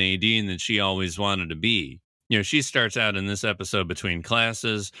into the Nadine that she always wanted to be. She starts out in this episode between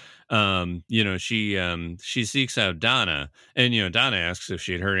classes. She seeks out Donna, and Donna asks if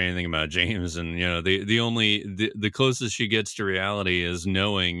she had heard anything about James, and the closest she gets to reality is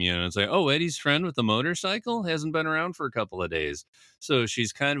knowing, it's like, oh, Eddie's friend with the motorcycle hasn't been around for a couple of days, so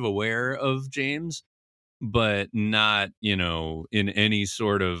she's kind of aware of James, but not in any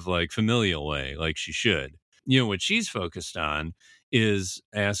sort of like familial way like she should. What she's focused on is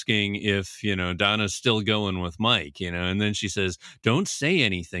asking if, Donna's still going with Mike, and then she says, don't say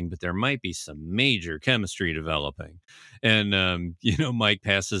anything, but there might be some major chemistry developing. And, Mike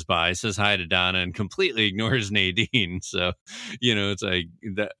passes by, says hi to Donna, and completely ignores Nadine. So, it's like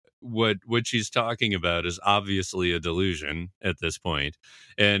that. What she's talking about is obviously a delusion at this point.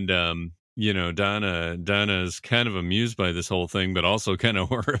 And, Donna's kind of amused by this whole thing, but also kind of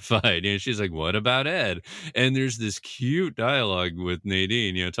horrified. She's like, what about Ed? And there's this cute dialogue with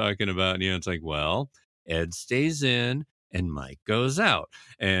Nadine, talking about, it's like, well, Ed stays in and Mike goes out,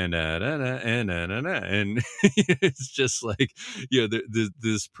 and and it's just like,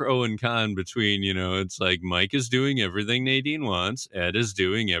 this pro and con between, it's like Mike is doing everything Nadine wants, Ed is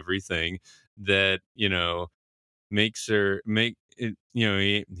doing everything that, makes her make it,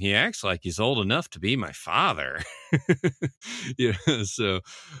 he acts like he's old enough to be my father. So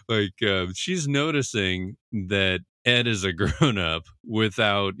like she's noticing that Ed is a grown-up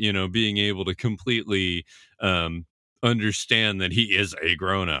without being able to completely understand that he is a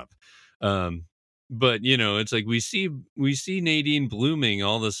grown-up. but it's like we see Nadine blooming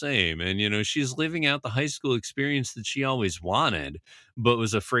all the same, and she's living out the high school experience that she always wanted but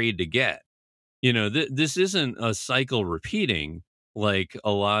was afraid to get. This isn't a cycle repeating like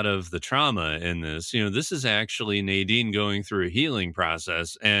a lot of the trauma in this. This is actually Nadine going through a healing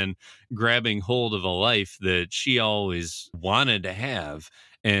process and grabbing hold of a life that she always wanted to have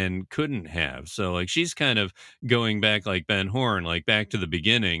and couldn't have. So like she's kind of going back like Ben Horn, like back to the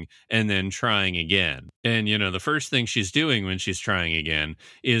beginning and then trying again. And the first thing she's doing when she's trying again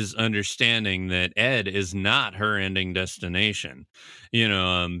is understanding that Ed is not her ending destination.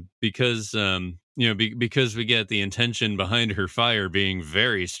 Because we get the intention behind her fire being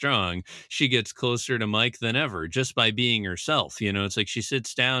very strong, she gets closer to Mike than ever just by being herself. It's like she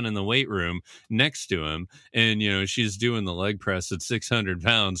sits down in the weight room next to him, and she's doing the leg press at 600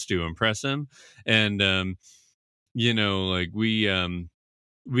 pounds to impress him. And like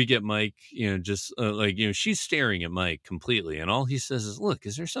we get Mike, just she's staring at Mike completely. And all he says is, look,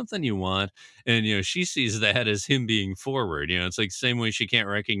 is there something you want? And, she sees that as him being forward. It's like the same way she can't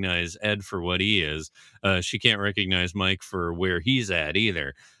recognize Ed for what he is. She can't recognize Mike for where he's at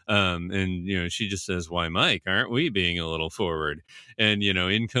either. And she just says, why, Mike, aren't we being a little forward? And,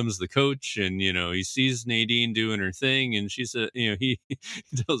 in comes the coach, and, he sees Nadine doing her thing. And she said, he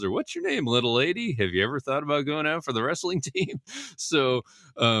tells her, what's your name, little lady? Have you ever thought about going out for the wrestling team? So,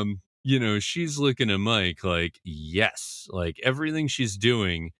 she's looking at Mike like, yes, like everything she's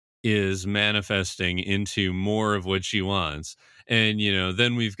doing is manifesting into more of what she wants. And,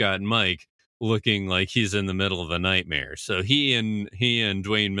 then we've got Mike looking like he's in the middle of a nightmare. So he and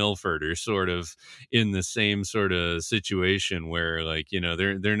Dwayne Milford are sort of in the same sort of situation where like,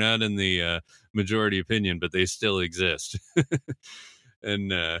 they're not in the majority opinion, but they still exist.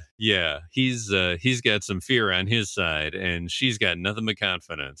 And he's got some fear on his side, and she's got nothing but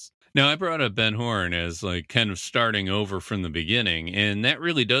confidence. Now, I brought up Ben Horn as like kind of starting over from the beginning, and that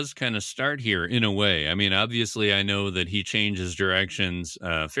really does kind of start here in a way. I mean, obviously, I know that he changes directions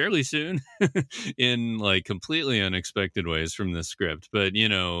fairly soon in like completely unexpected ways from the script, but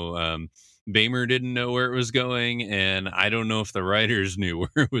Bamer didn't know where it was going, and I don't know if the writers knew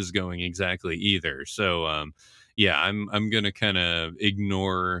where it was going exactly either. So, I'm going to kind of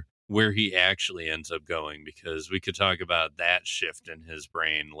ignore where he actually ends up going because we could talk about that shift in his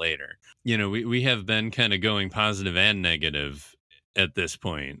brain later. We have been kind of going positive and negative at this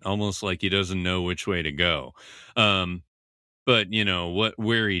point, almost like he doesn't know which way to go. But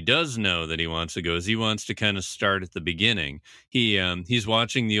where he does know that he wants to go is he wants to kind of start at the beginning. He's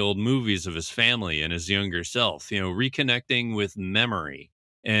watching the old movies of his family and his younger self, reconnecting with memory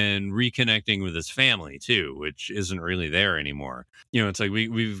and reconnecting with his family too, which isn't really there anymore. It's like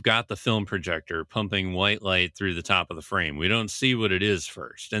we've got the film projector pumping white light through the top of the frame. We don't see what it is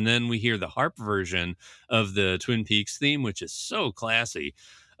first. And then we hear the harp version of the Twin Peaks theme, which is so classy.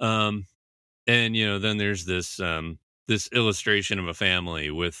 And then there's this illustration of a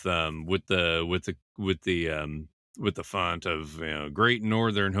family with the font of Great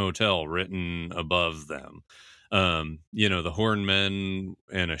Northern Hotel written above them. The hornmen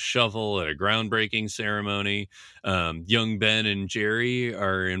and a shovel at a groundbreaking ceremony. Young Ben and Jerry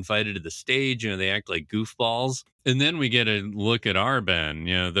are invited to the stage. They act like goofballs. And then we get a look at our Ben,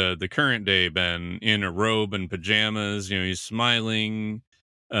 the current day Ben in a robe and pajamas. He's smiling.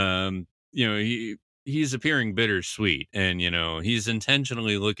 He's appearing bittersweet, and he's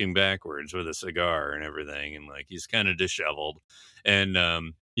intentionally looking backwards with a cigar and everything, and like he's kind of disheveled. And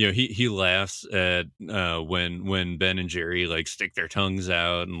he laughs at when Ben and Jerry like stick their tongues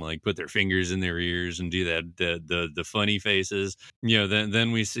out and like put their fingers in their ears and do that the funny faces.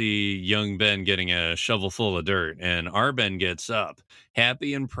 Then we see young Ben getting a shovel full of dirt, and our Ben gets up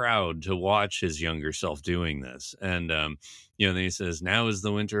happy and proud to watch his younger self doing this. And then he says, now is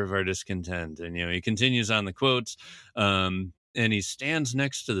the winter of our discontent. And he continues on the quotes. And he stands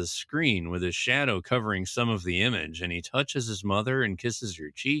next to the screen with his shadow covering some of the image, and he touches his mother and kisses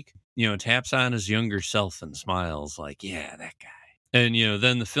her cheek, taps on his younger self and smiles like, yeah, that guy. And,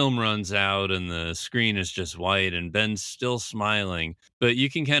 then the film runs out and the screen is just white and Ben's still smiling, but you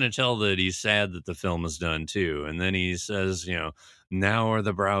can kind of tell that he's sad that the film is done too. And then he says, now are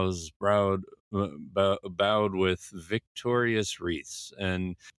the brows bowed with victorious wreaths.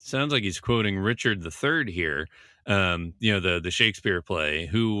 And it sounds like he's quoting Richard III here. The Shakespeare play,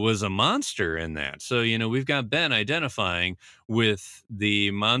 who was a monster in that. So, we've got Ben identifying with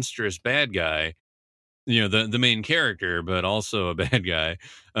the monstrous bad guy, the main character, but also a bad guy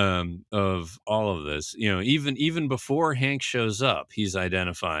of all of this. Even before Hank shows up, he's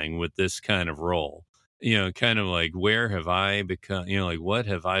identifying with this kind of role. Kind of like, where have I become? Like, what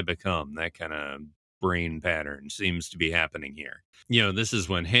have I become? That kind of brain pattern seems to be happening here. This is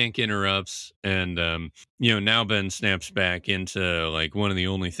when Hank interrupts, and now Ben snaps back into like one of the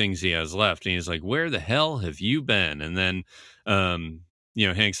only things he has left, and he's like, "Where the hell have you been?" And then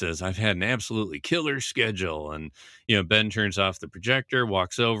Hank says, "I've had an absolutely killer schedule." And Ben turns off the projector,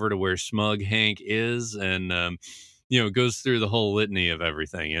 walks over to where smug Hank is, and goes through the whole litany of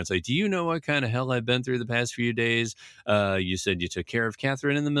everything. It's like, "Do you know what kind of hell I've been through the past few days? You said you took care of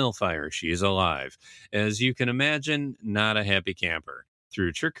Catherine in the mill fire. She is alive. As you can imagine, not a happy camper.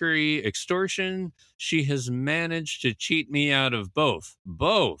 Through trickery, extortion, she has managed to cheat me out of both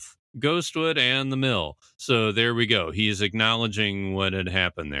Ghostwood and the mill." So there we go. He is acknowledging what had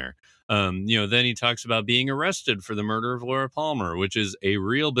happened there. Then he talks about being arrested for the murder of Laura Palmer, which is a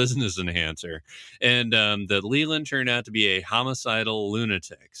real business enhancer, and that Leland turned out to be a homicidal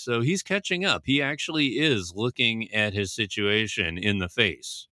lunatic. So he's catching up. He actually is looking at his situation in the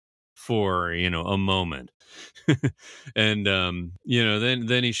face for, a moment. And,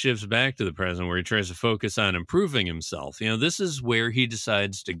 then he shifts back to the present where he tries to focus on improving himself. This is where he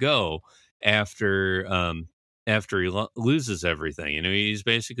decides to go after he loses everything. He's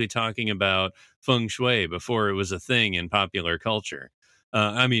basically talking about feng shui before it was a thing in popular culture.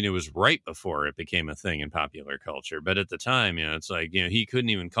 It was right before it became a thing in popular culture, but at the time, it's like, he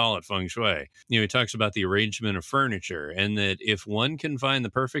couldn't even call it feng shui. He talks about the arrangement of furniture, and that if one can find the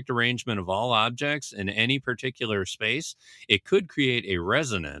perfect arrangement of all objects in any particular space, it could create a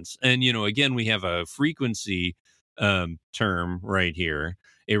resonance. And, again, we have a frequency term right here,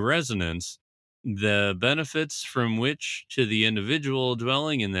 a resonance, the benefits from which to the individual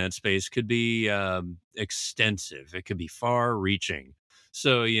dwelling in that space could be extensive. It could be far reaching.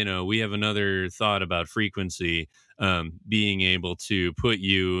 So, we have another thought about frequency being able to put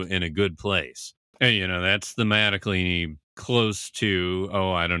you in a good place. And, that's thematically close to,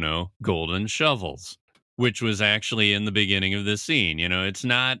 golden shovels, which was actually in the beginning of this scene. It's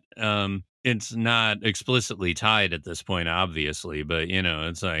not explicitly tied at this point, obviously, but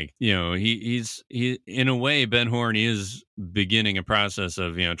it's like, he in a way, Ben Horne is beginning a process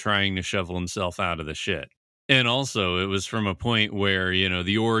of, trying to shovel himself out of the shit. And also it was from a point where,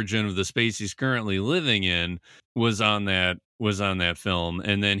 the origin of the space he's currently living in was on that film.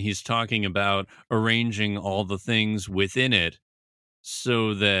 And then he's talking about arranging all the things within it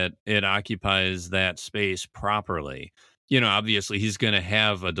so that it occupies that space properly. Obviously he's going to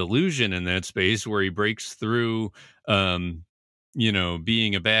have a delusion in that space where he breaks through, being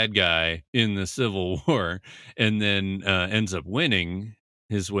a bad guy in the Civil War, and then ends up winning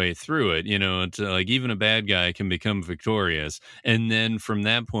his way through it. It's like even a bad guy can become victorious. And then from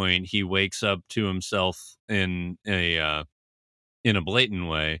that point, he wakes up to himself in a blatant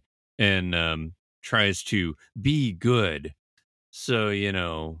way and tries to be good. So,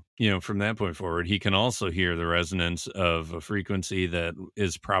 from that point forward, he can also hear the resonance of a frequency that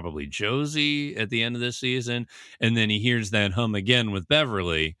is probably Josie at the end of this season. And then he hears that hum again with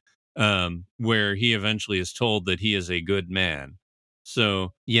Beverly, where he eventually is told that he is a good man.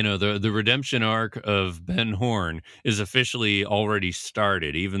 So, the redemption arc of Ben Horne is officially already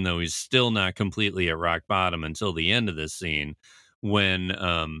started, even though he's still not completely at rock bottom until the end of this scene when,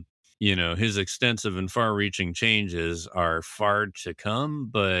 his extensive and far-reaching changes are far to come,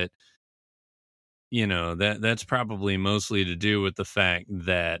 but that's probably mostly to do with the fact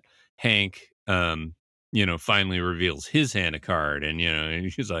that Hank finally reveals his hand of card, and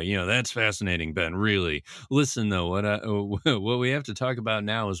he's like, "That's fascinating, Ben, really. Listen though, what we have to talk about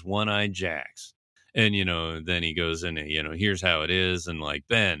now is One-Eyed Jacks." And then he goes into, here's how it is, and like,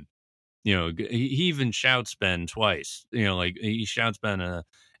 Ben, he even shouts Ben twice, like he shouts Ben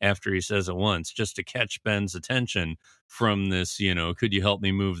after he says it once, just to catch Ben's attention from this, could you help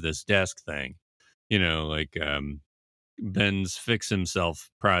me move this desk thing? Ben's Fix Himself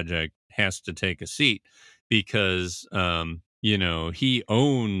project has to take a seat because, he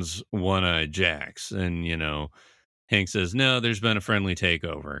owns One-Eyed Jacks. And, Hank says, no, there's been a friendly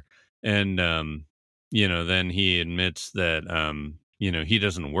takeover. And, then he admits that, he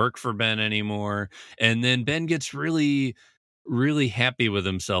doesn't work for Ben anymore. And then Ben gets really, really happy with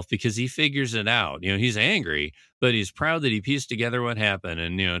himself because he figures it out. He's angry, but he's proud that he pieced together what happened,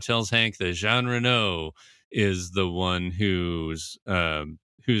 and tells Hank that Jean Renault is the one who's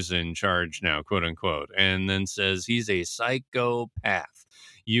in charge now, quote unquote, and then says he's a psychopath.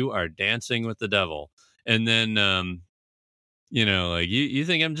 You are dancing with the devil. And then like, you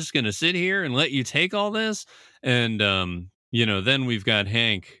think I'm just gonna sit here and let you take all this? And then we've got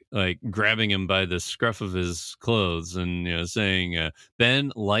Hank like grabbing him by the scruff of his clothes and saying,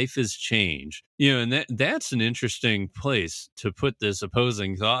 "Ben, life is change." And that's an interesting place to put this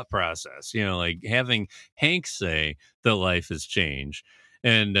opposing thought process. Like having Hank say that life is change,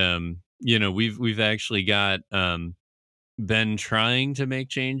 and we've actually got Ben trying to make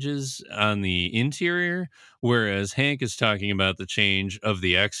changes on the interior, whereas Hank is talking about the change of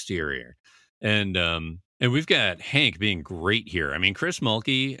the exterior. And we've got Hank being great here. I mean, Chris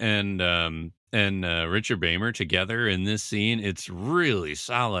Mulkey and Richard Bamer together in this scene, it's really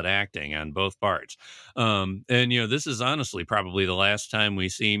solid acting on both parts. And this is honestly probably the last time we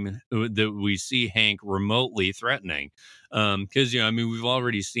see Hank remotely threatening. Because I mean, we've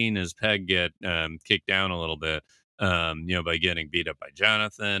already seen his peg get kicked down a little bit, by getting beat up by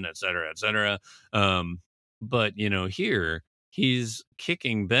Jonathan, et cetera, et cetera. But here he's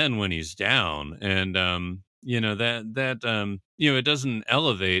kicking Ben when he's down, and it doesn't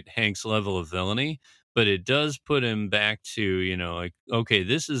elevate Hank's level of villainy, but it does put him back to like, okay,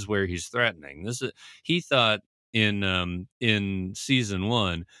 this is where he's threatening. He thought in season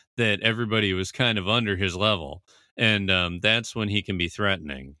 1 that everybody was kind of under his level, and that's when he can be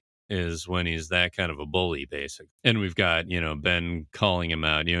threatening, is when he's that kind of a bully, basic. And we've got Ben calling him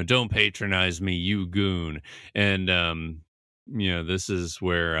out, don't patronize me, you goon. And this is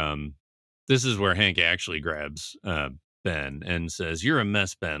where Hank actually grabs Ben and says, "You're a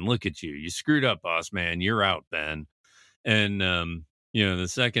mess, Ben. Look at you screwed up, boss man, you're out, Ben." And the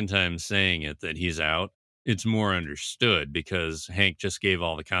second time saying it, that he's out, it's more understood because Hank just gave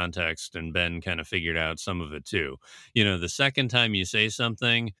all the context and Ben kind of figured out some of it too. The second time you say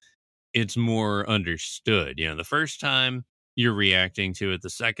something, it's more understood. The first time you're reacting to it, the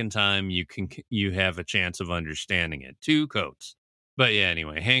second time you have a chance of understanding it. Two coats. But yeah,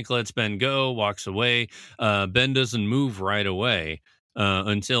 anyway, Hank lets Ben go, walks away. Ben doesn't move right away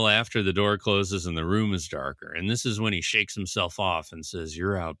until after the door closes and the room is darker. And this is when he shakes himself off and says,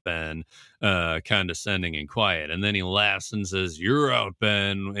 "You're out, Ben," condescending and quiet. And then he laughs and says, "You're out,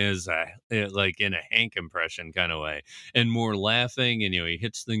 Ben," like in a Hank impression kind of way, and more laughing. And, he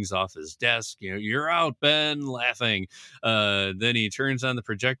hits things off his desk. "You're out, Ben," laughing. Then he turns on the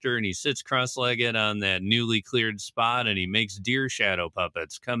projector and he sits cross-legged on that newly cleared spot, and he makes deer shadow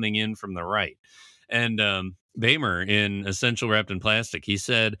puppets coming in from the right. And Bamer in Essential Wrapped in Plastic, he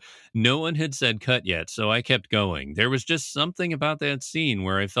said, "No one had said cut yet, so I kept going. There was just something about that scene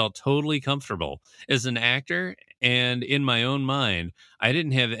where I felt totally comfortable. As an actor and in my own mind, I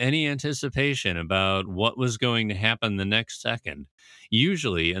didn't have any anticipation about what was going to happen the next second.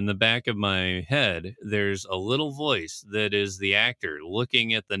 Usually in the back of my head, there's a little voice that is the actor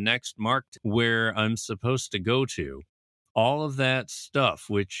looking at the next mark where I'm supposed to go to. All of that stuff,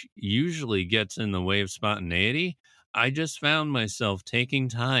 which usually gets in the way of spontaneity, I just found myself taking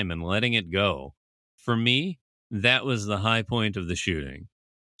time and letting it go. For me, that was the high point of the shooting."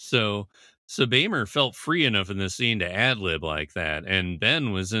 So Bamer felt free enough in the scene to ad lib like that, and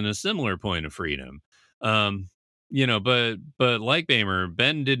Ben was in a similar point of freedom. But like Bamer,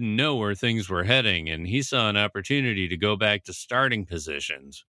 Ben didn't know where things were heading, and he saw an opportunity to go back to starting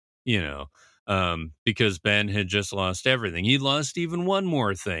positions. Because Ben had just lost everything. He lost even one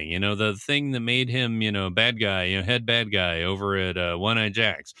more thing, the thing that made him, bad guy, head bad guy over at One Eye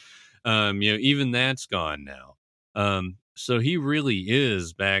Jacks. Even that's gone now. So he really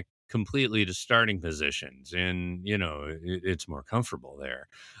is back completely to starting positions, and it's more comfortable there.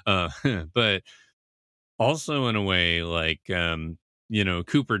 But also in a way, like Cooper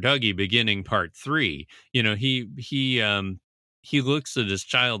Dougie beginning part 3, he looks at his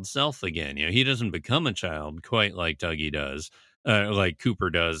child self again. He doesn't become a child quite like Dougie does, like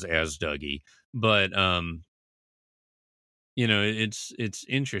Cooper does as Dougie. But it's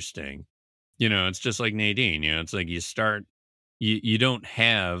interesting. It's just like Nadine. It's like you don't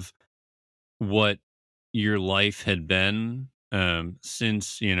have what your life had been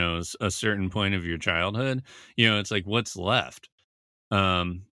since a certain point of your childhood. It's like, what's left?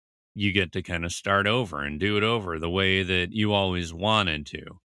 You get to kind of start over and do it over the way that you always wanted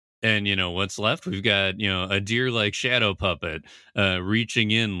to. And what's left? We've got a deer-like shadow puppet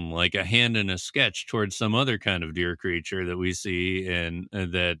reaching in like a hand in a sketch towards some other kind of deer creature that we see, and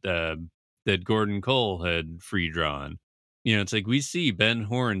that Gordon Cole had free drawn. It's like we see Ben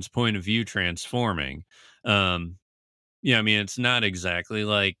Horn's point of view transforming. I mean, it's not exactly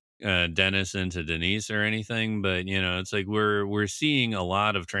like Dennis into Denise or anything, but it's like we're seeing a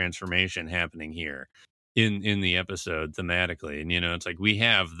lot of transformation happening here in the episode thematically. And it's like we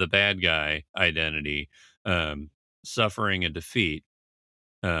have the bad guy identity suffering a defeat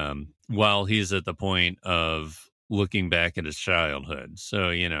while he's at the point of looking back at his childhood. So,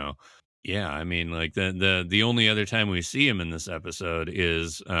 yeah, I mean, like the only other time we see him in this episode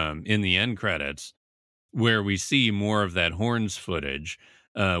is in the end credits, where we see more of that horns footage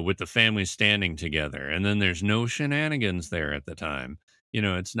with the family standing together, and then there's no shenanigans there at the time.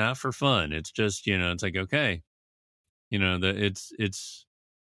 It's not for fun. It's just, it's like, okay, it's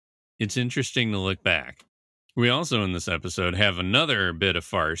interesting to look back. We also in this episode have another bit of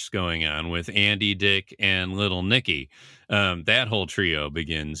farce going on with Andy, Dick, and little Nicky. That whole trio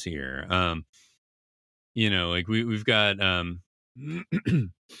begins here. Like we've got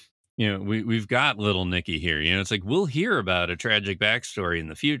we've got little Nicky here. It's like we'll hear about a tragic backstory in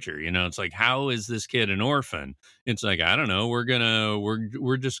the future. It's like, how is this kid an orphan? It's like, I don't know.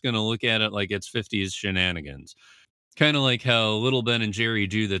 We're just gonna look at it like it's 50s shenanigans. Kind of like how little Ben and Jerry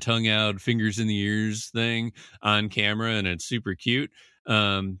do the tongue out, fingers in the ears thing on camera, and it's super cute.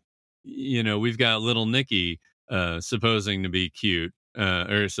 We've got little Nicky supposing to be cute,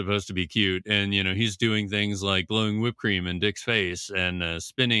 or supposed to be cute, and he's doing things like blowing whipped cream in Dick's face and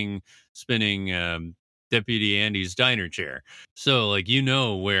spinning Deputy Andy's diner chair. So like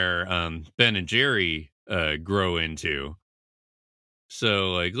where Ben and Jerry grow into.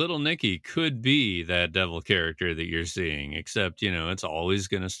 So, like, little Nicky could be that devil character that you're seeing, except, it's always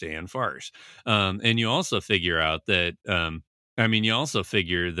going to stay in farce. And you also figure out that, you also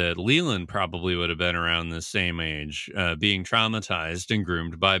figure that Leland probably would have been around the same age, being traumatized and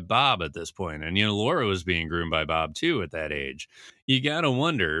groomed by Bob at this point. And, Laura was being groomed by Bob, too, at that age. You got to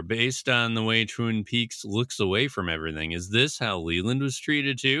wonder, based on the way Twin Peaks looks away from everything, is this how Leland was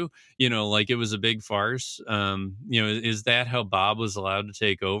treated, too? Like it was a big farce. Is that how Bob was allowed to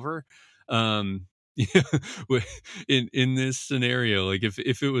take over? In this scenario, like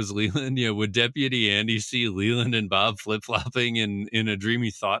if it was Leland, would Deputy Andy see Leland and Bob flip-flopping in a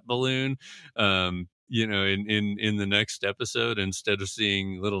dreamy thought balloon, in the next episode, instead of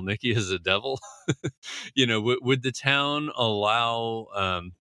seeing little Nicky as a devil? Would the town allow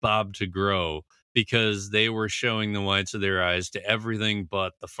Bob to grow because they were showing the whites of their eyes to everything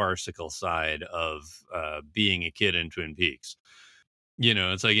but the farcical side of being a kid in Twin Peaks?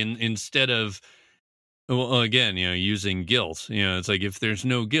 It's like instead of, well, again, using guilt, it's like if there's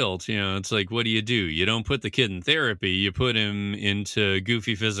no guilt, it's like, what do? You don't put the kid in therapy, you put him into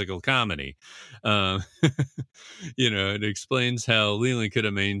goofy physical comedy. It explains how Leland could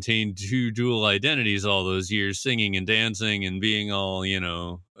have maintained two dual identities all those years, singing and dancing and being all,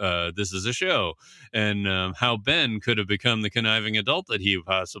 this is a show. And how Ben could have become the conniving adult that he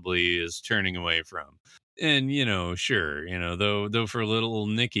possibly is turning away from. And, sure, though for little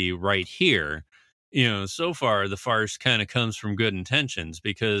Nicky right here, so far the farce kind of comes from good intentions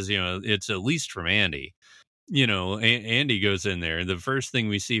because, it's at least from Andy. Andy goes in there. The first thing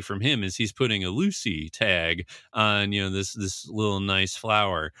we see from him is he's putting a Lucy tag on, this little nice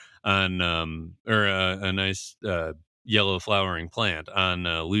flower on, or a nice yellow flowering plant on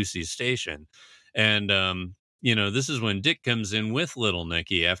Lucy's station. And, this is when Dick comes in with little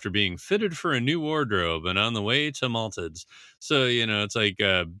Nicky after being fitted for a new wardrobe and on the way to Malted's. So, it's like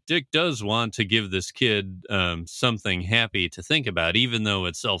Dick does want to give this kid something happy to think about, even though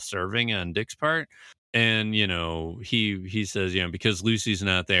it's self-serving on Dick's part. And, he says, because Lucy's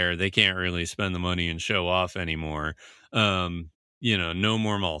not there, they can't really spend the money and show off anymore. No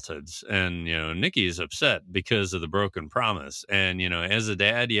more Malteds. And, Nicky's upset because of the broken promise. And, as a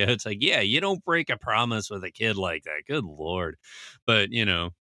dad, it's like, you don't break a promise with a kid like that. Good Lord. But,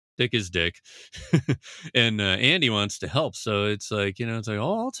 Dick is Dick. And Andy wants to help. So it's like,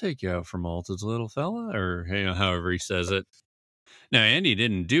 oh, I'll take you out for Malteds, little fella, or, however he says it. Now, Andy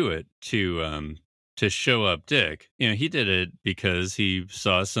didn't do it to show up Dick. He did it because he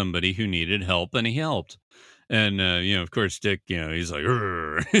saw somebody who needed help and he helped. And, of course, Dick, he's like,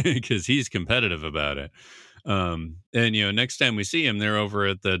 because he's competitive about it. And, next time we see him, they're over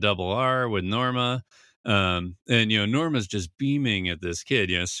at the Double R with Norma. And, Norma's just beaming at this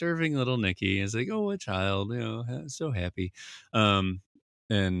kid, serving little Nicky. It's like, oh, a child, so happy. So,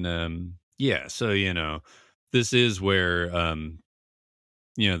 this is where,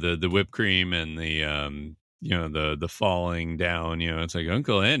 the whipped cream and the, the falling down, it's like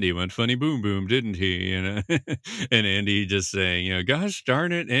Uncle Andy went funny boom boom, didn't he? And Andy just saying, gosh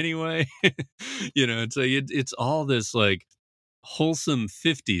darn it, anyway. It's like it's all this like wholesome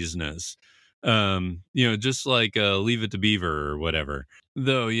 50s-ness. Just like Leave It to Beaver or whatever.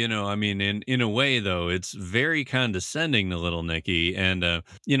 Though, in a way, though, it's very condescending to little Nicky. And,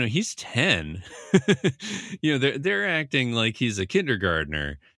 he's 10. They're acting like he's a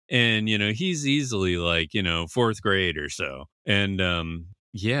kindergartner. And, he's easily like, 4th grade or so. And,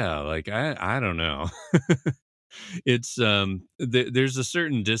 like, I don't know. It's there's a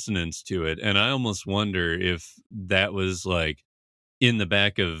certain dissonance to it, and I almost wonder if that was like in the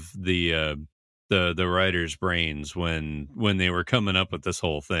back of the writers' brains when they were coming up with this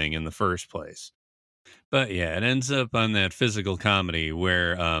whole thing in the first place. But yeah, it ends up on that physical comedy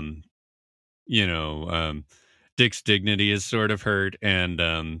where you know, Dick's dignity is sort of hurt, and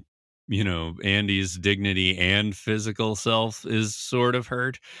Andy's dignity and physical self is sort of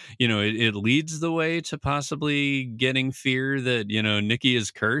hurt. It leads the way to possibly getting fear that Nikki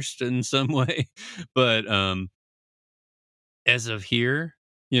is cursed in some way, but as of here,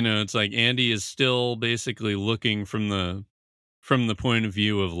 it's like Andy is still basically looking from the point of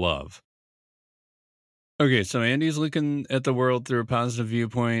view of love. Okay, so Andy's looking at the world through a positive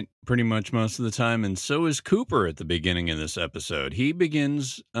viewpoint pretty much most of the time, and so is Cooper at the beginning of this episode. He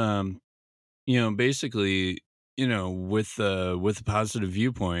begins, basically, with a positive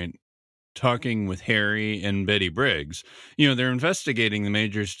viewpoint, talking with Harry and Betty Briggs. They're investigating the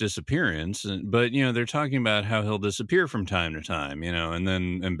Major's disappearance, but they're talking about how he'll disappear from time to time.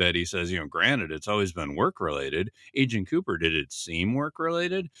 And Betty says, granted, it's always been work related. Agent Cooper, did it seem work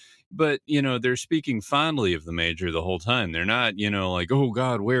related? But they're speaking fondly of the Major the whole time. They're not, like, oh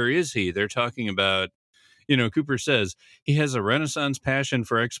God, where is he? They're talking about, Cooper says he has a Renaissance passion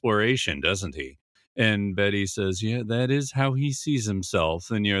for exploration, doesn't he? And Betty says, yeah, that is how he sees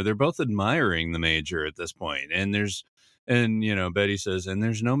himself. And, they're both admiring the Major at this point. And Betty says, and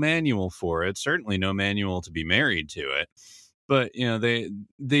there's no manual for it, certainly no manual to be married to it. But,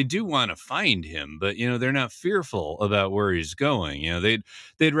 they do want to find him, but, they're not fearful about where he's going.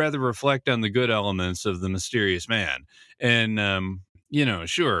 They'd rather reflect on the good elements of the mysterious man. And,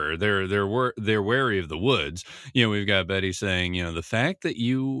 sure, they're wary of the woods. We've got Betty saying, the fact that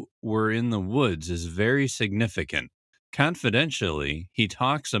you were in the woods is very significant. Confidentially, he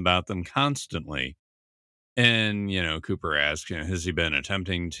talks about them constantly. And, Cooper asks, has he been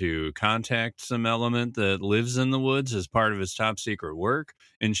attempting to contact some element that lives in the woods as part of his top secret work?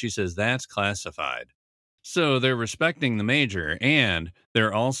 And she says, that's classified. So they're respecting the Major, and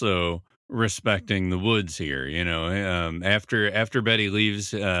they're also respecting the woods here. After Betty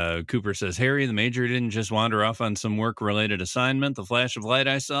leaves, Cooper says, Harry, the Major didn't just wander off on some work-related assignment. The flash of light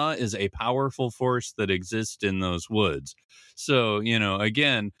I saw is a powerful force that exists in those woods. So,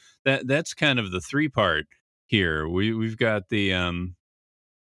 again, that's kind of the three-part here. We've got the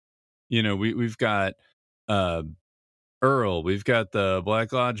we've got Earl, we've got the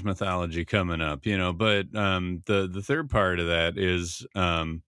Black Lodge mythology coming up, but the third part of that is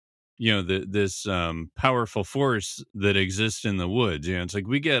this powerful force that exists in the woods. It's like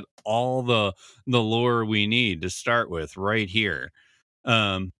we get all the lore we need to start with right here.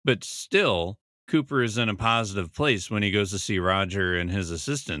 But still, Cooper is in a positive place when he goes to see Roger and his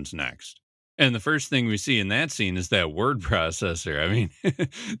assistants next. And the first thing we see in that scene is that word processor. I mean,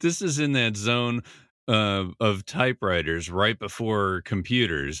 this is in that zone of typewriters right before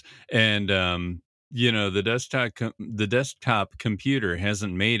computers. And, the desktop computer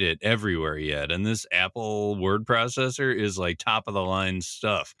hasn't made it everywhere yet. And this Apple word processor is like top of the line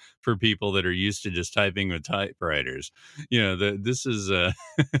stuff for people that are used to just typing with typewriters. This is,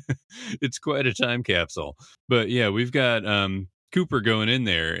 it's quite a time capsule. But yeah, we've got Cooper going in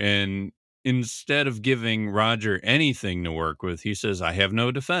there, and instead of giving Roger anything to work with, he says, I have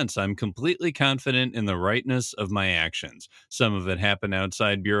no defense. I'm completely confident in the rightness of my actions. Some of it happened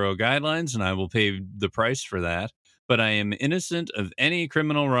outside Bureau guidelines, and I will pay the price for that. But I am innocent of any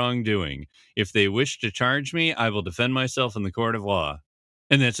criminal wrongdoing. If they wish to charge me, I will defend myself in the court of law.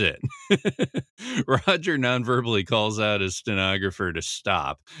 And that's it. Roger nonverbally calls out his stenographer to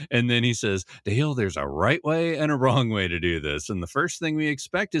stop. And then he says, Dale, there's a right way and a wrong way to do this. And the first thing we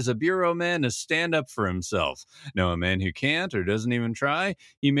expect is a bureau man to stand up for himself. Now, a man who can't or doesn't even try,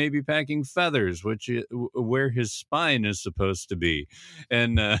 he may be packing feathers, where his spine is supposed to be.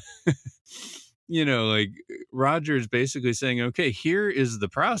 And, like Roger's basically saying, okay, here is the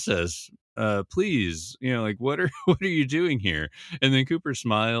process. Please, what are you doing here? And then Cooper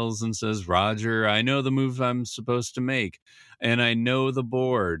smiles and says, Roger, I know the move I'm supposed to make, and I know the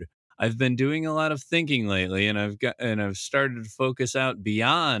board. I've been doing a lot of thinking lately, and I've started to focus out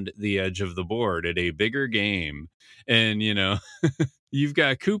beyond the edge of the board at a bigger game. And you've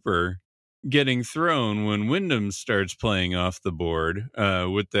got Cooper getting thrown when Wyndham starts playing off the board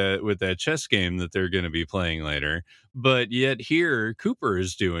with that chess game that they're going to be playing later. But yet here, Cooper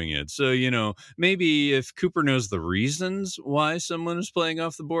is doing it. So, maybe if Cooper knows the reasons why someone is playing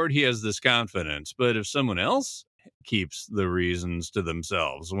off the board, he has this confidence. But if someone else keeps the reasons to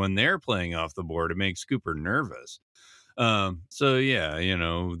themselves when they're playing off the board, it makes Cooper nervous. So yeah,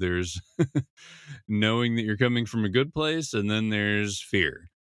 there's knowing that you're coming from a good place, and then there's fear.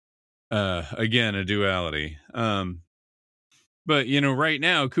 Again, a duality. But right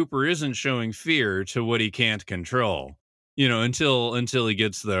now Cooper isn't showing fear to what he can't control. Until he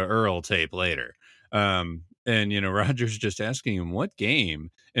gets the Earl tape later. And Roger's just asking him what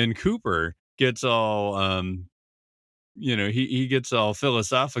game, and Cooper gets all he gets all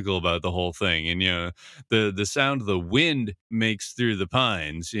philosophical about the whole thing, and the sound the wind makes through the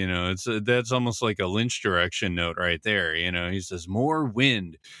pines, it's that's almost like a Lynch direction note right there. He says more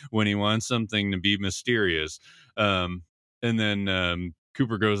wind when he wants something to be mysterious. And then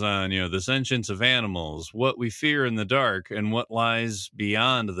Cooper goes on, the sentience of animals, what we fear in the dark and what lies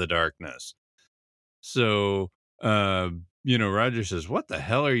beyond the darkness. So Roger says, what the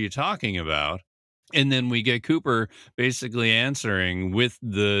hell are you talking about? And then we get Cooper basically answering with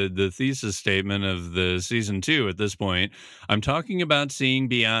the thesis statement of the season 2 at this point. I'm talking about seeing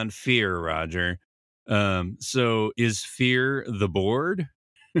beyond fear, Roger. So is fear the board?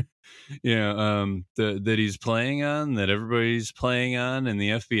 That he's playing on, that everybody's playing on in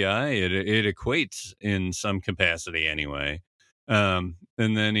the FBI? It equates in some capacity anyway. And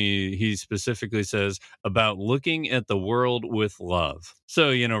then he specifically says about looking at the world with love.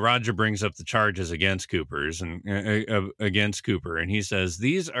 So, Roger brings up the charges against Cooper, and he says,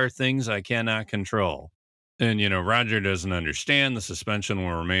 these are things I cannot control. And, Roger doesn't understand. The suspension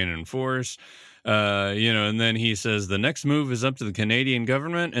will remain in force. And then he says the next move is up to the Canadian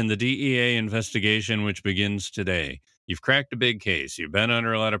government and the DEA investigation, which begins today. You've cracked a big case. You've been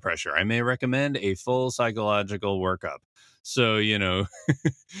under a lot of pressure. I may recommend a full psychological workup. So,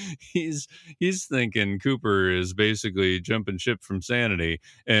 he's thinking Cooper is basically jumping ship from sanity.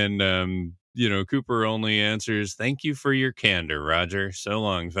 And, Cooper only answers, thank you for your candor, Roger. So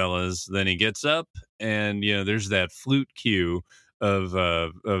long, fellas. Then he gets up and, there's that flute cue of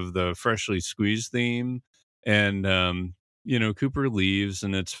the Freshly Squeezed theme. And, Cooper leaves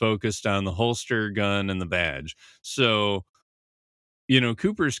and it's focused on the holster, gun, and the badge. So,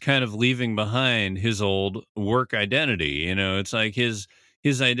 Cooper's kind of leaving behind his old work identity. It's like his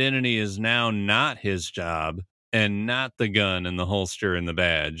identity is now not his job and not the gun and the holster and the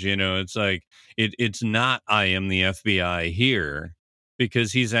badge. It's like it's not I am the FBI here,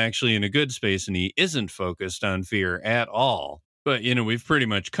 because he's actually in a good space and he isn't focused on fear at all. But we've pretty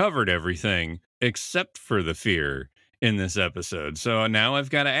much covered everything except for the fear in this episode. So now I've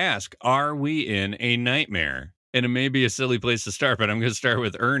got to ask, are we in a nightmare? And it may be a silly place to start, but I'm going to start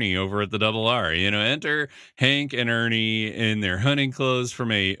with Ernie over at the Double R. Enter Hank and Ernie in their hunting clothes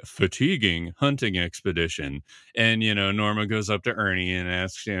from a fatiguing hunting expedition. And, Norma goes up to Ernie and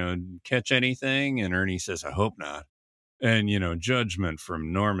asks, catch anything? And Ernie says, I hope not. And, judgment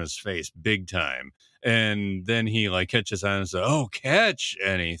from Norma's face, big time. And then he catches on and says, oh, catch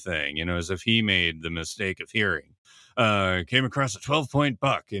anything, as if he made the mistake of hearing. Came across a 12-point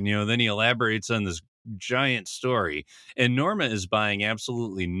buck. And, then he elaborates on this giant story, and Norma is buying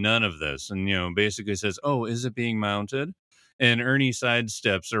absolutely none of this, and basically says, oh, is it being mounted? And Ernie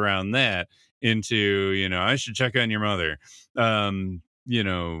sidesteps around that into, I should check on your mother. Then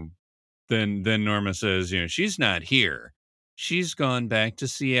Norma says, she's not here, she's gone back to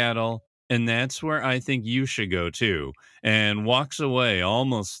Seattle, and that's where I think you should go too, and walks away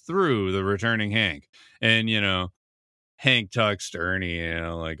almost through the returning Hank. And Hank talks to Ernie,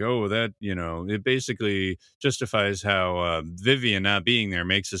 oh, that, it basically justifies how Vivian not being there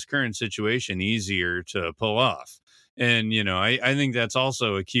makes his current situation easier to pull off. And, I think that's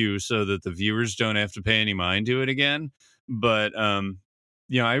also a cue so that the viewers don't have to pay any mind to it again. But, I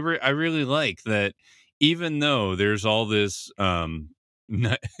really like that, even though there's all this,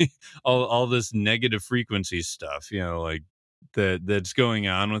 all this negative frequency stuff, that's going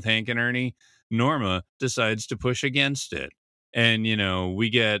on with Hank and Ernie, Norma decides to push against it. And, we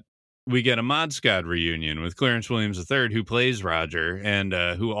get a Mod Squad reunion with Clarence Williams III, who plays Roger, and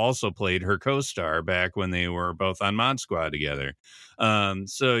who also played her co-star back when they were both on Mod Squad together.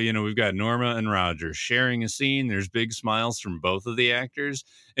 So, we've got Norma and Roger sharing a scene. There's big smiles from both of the actors.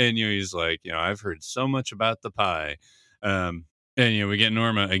 And, he's like, I've heard so much about the pie. And, we get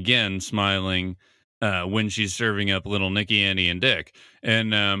Norma again smiling when she's serving up little Nicky, Andy, and Dick.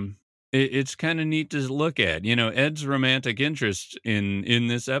 And, it's kind of neat to look at. Ed's romantic interests in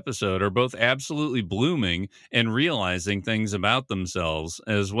this episode are both absolutely blooming and realizing things about themselves,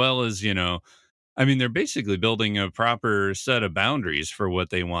 as well as, they're basically building a proper set of boundaries for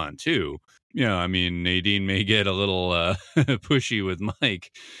what they want too. Nadine may get a little pushy with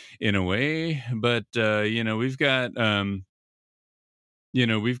Mike in a way, but we've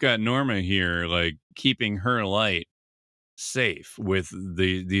got Norma here, keeping her light safe with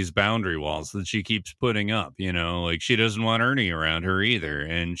these boundary walls that she keeps putting up. Like she doesn't want Ernie around her either,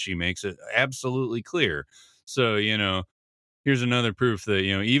 and she makes it absolutely clear. So here's another proof that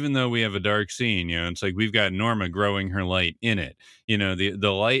even though we have a dark scene, it's like we've got Norma growing her light in it.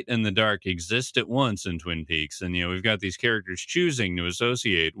 The light and the dark exist at once in Twin Peaks, and we've got these characters choosing to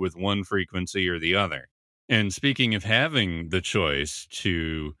associate with one frequency or the other. And speaking of having the choice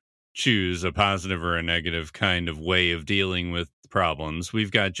to choose a positive or a negative kind of way of dealing with problems,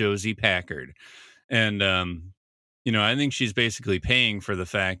 we've got Josie Packard. And I think she's basically paying for the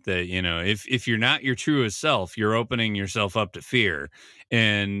fact that, if you're not your truest self, you're opening yourself up to fear,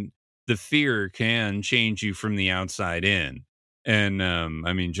 and the fear can change you from the outside in.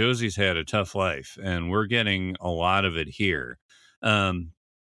 And Josie's had a tough life, and we're getting a lot of it here.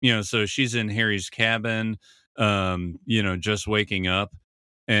 So she's in Harry's cabin, just waking up.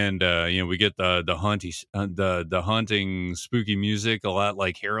 And we get the haunting spooky music, a lot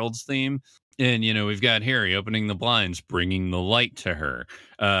like Harold's theme. And we've got Harry opening the blinds, bringing the light to her,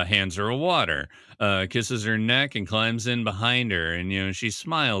 hands her a water, kisses her neck, and climbs in behind her. And she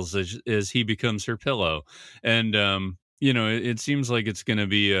smiles as he becomes her pillow. And it seems like it's going to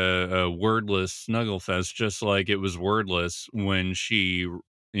be a wordless snuggle fest, just like it was wordless when she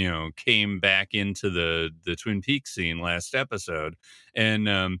came back into the Twin Peaks scene last episode. And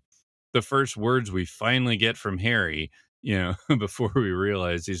the first words we finally get from Harry, before we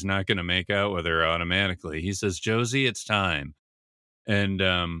realize he's not going to make out with her automatically, he says, "Josie, it's time." And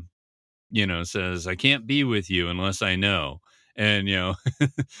says, "I can't be with you unless I know." And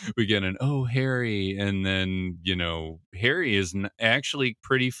we get an "Oh, Harry," and then Harry is actually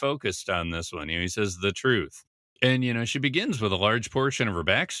pretty focused on this one. He says the truth. And, she begins with a large portion of her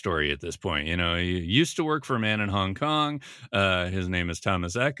backstory at this point. He used to work for a man in Hong Kong. His name is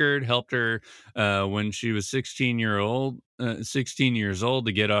Thomas Eckert, helped her when she was 16 years old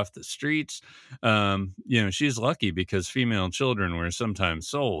to get off the streets. She's lucky because female children were sometimes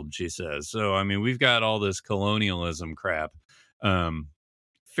sold, she says. So, we've got all this colonialism crap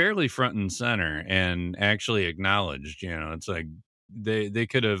fairly front and center and actually acknowledged. It's like they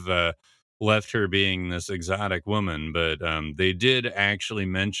could have left her being this exotic woman, but they did actually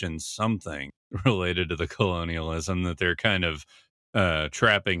mention something related to the colonialism that they're kind of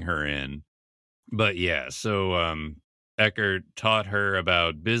trapping her in. But yeah, so Eckert taught her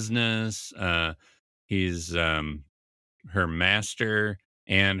about business. He's her master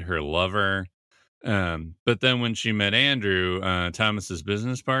and her lover. But then when she met Andrew, Thomas's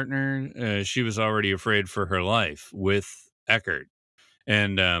business partner, she was already afraid for her life with Eckert.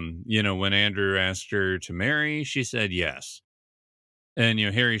 And, when Andrew asked her to marry, she said yes. And,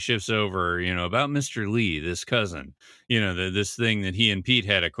 Harry shifts over, about Mr. Lee, this cousin, this thing that he and Pete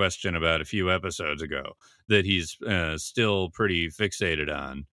had a question about a few episodes ago that he's still pretty fixated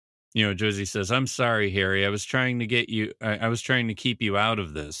on. Josie says, "I'm sorry, Harry. I was trying to get you. I was trying to keep you out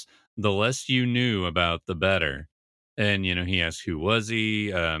of this. The less you knew about, the better." And, he asks, who was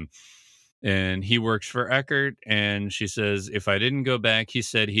he? And he works for Eckert, and she says, "If I didn't go back, he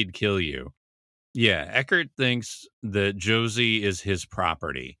said he'd kill you." Yeah, Eckert thinks that Josie is his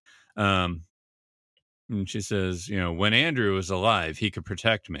property. And she says, "When Andrew was alive, he could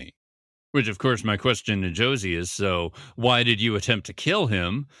protect me." Which, of course, my question to Josie is, so why did you attempt to kill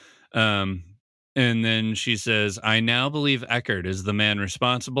him? And then she says, "I now believe Eckert is the man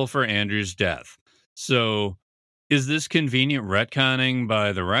responsible for Andrew's death." So is this convenient retconning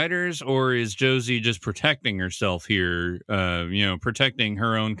by the writers, or is Josie just protecting herself here, protecting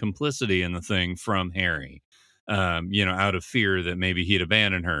her own complicity in the thing from Harry, out of fear that maybe he'd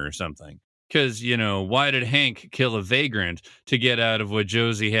abandon her or something? Because, why did Hank kill a vagrant to get out of what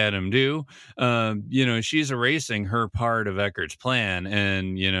Josie had him do? She's erasing her part of Eckert's plan,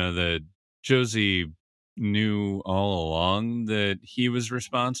 and, that Josie knew all along that he was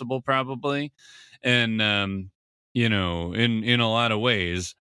responsible, probably. And, in a lot of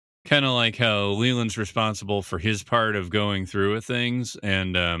ways, kind of like how Leland's responsible for his part of going through with things.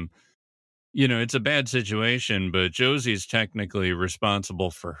 And, it's a bad situation, but Josie's technically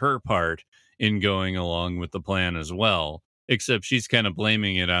responsible for her part in going along with the plan as well, except she's kind of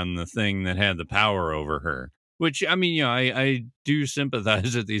blaming it on the thing that had the power over her, which, I do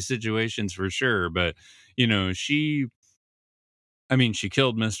sympathize with these situations for sure. But, she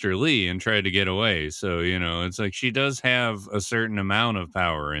killed Mr. Lee and tried to get away. So, it's like she does have a certain amount of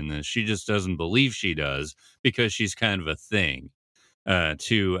power in this. She just doesn't believe she does because she's kind of a thing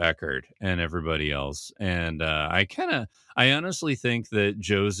to Eckert and everybody else. And I honestly think that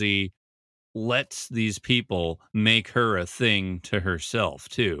Josie lets these people make her a thing to herself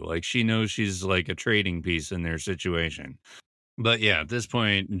too. Like she knows she's like a trading piece in their situation. But yeah, at this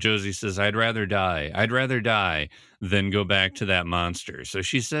point, Josie says, I'd rather die. I'd rather die than go back to that monster. So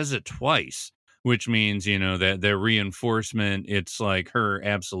she says it twice, which means, that their reinforcement, it's like her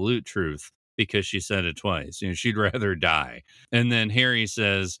absolute truth because she said it twice. She'd rather die. And then Harry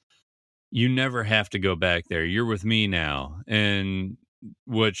says, you never have to go back there. You're with me now. And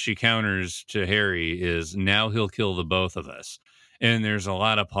what she counters to Harry is, now he'll kill the both of us. And there's a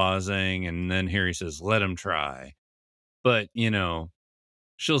lot of pausing. And then Harry says, let him try. But,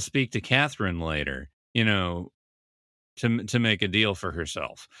 she'll speak to Catherine later, to make a deal for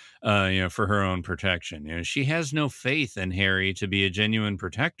herself, for her own protection. She has no faith in Harry to be a genuine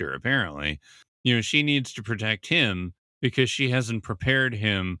protector, apparently. She needs to protect him because she hasn't prepared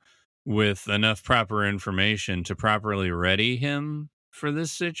him with enough proper information to properly ready him for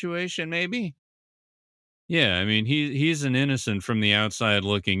this situation, maybe. Yeah, I mean, he's an innocent from the outside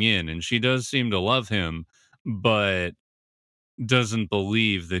looking in, and she does seem to love him, but doesn't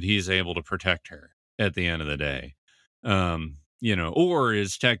believe that he's able to protect her at the end of the day. Or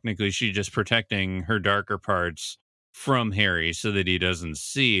is technically she just protecting her darker parts from Harry so that he doesn't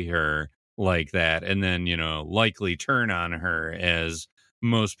see her like that and then, likely turn on her as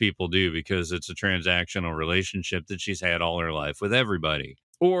most people do because it's a transactional relationship that she's had all her life with everybody.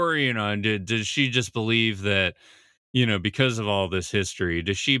 Or, does she just believe that, because of all this history,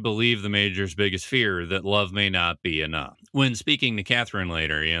 does she believe the Major's biggest fear that love may not be enough? When speaking to Catherine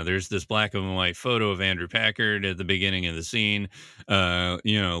later, there's this black and white photo of Andrew Packard at the beginning of the scene,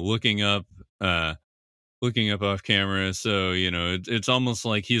 looking up off camera. So, it's almost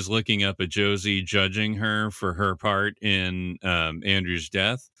like he's looking up at Josie, judging her for her part in Andrew's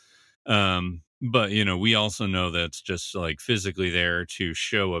death. But, we also know that's just like physically there to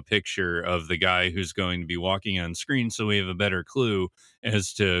show a picture of the guy who's going to be walking on screen. So we have a better clue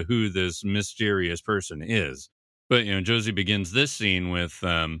as to who this mysterious person is. But, Josie begins this scene with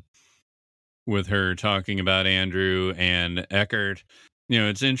her talking about Andrew and Eckert.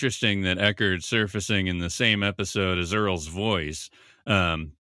 It's interesting that Eckert surfacing in the same episode as Earl's voice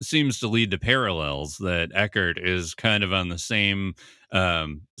seems to lead to parallels, that Eckert is kind of on the same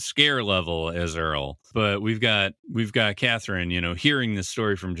scare level as Earl. But we've got Catherine, hearing this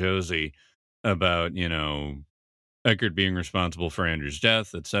story from Josie about, Eckert being responsible for Andrew's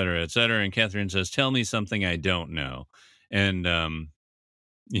death, et cetera, et cetera. And Catherine says, tell me something I don't know. And,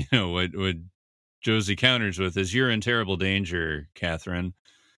 what Josie counters with is, you're in terrible danger, Catherine.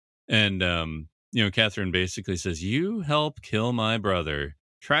 And, Catherine basically says, you help kill my brother.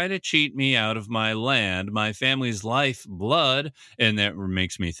 Try to cheat me out of my land, my family's life blood. And that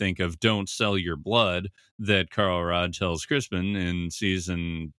makes me think of Don't Sell Your Blood that Carl Rod tells Crispin in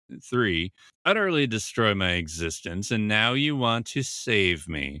season 3. Utterly destroy my existence, and now you want to save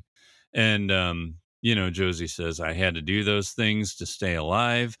me. And, Josie says, I had to do those things to stay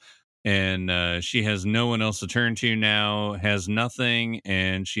alive. And she has no one else to turn to now, has nothing,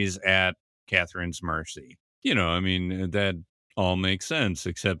 and she's at Catherine's mercy. That all makes sense,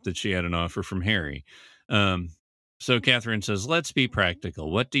 except that she had an offer from Harry. So Catherine says, let's be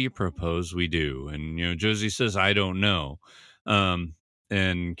practical. What do you propose we do? And, Josie says, I don't know.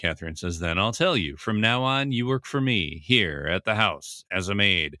 And Catherine says, then I'll tell you. From now on, you work for me here at the house as a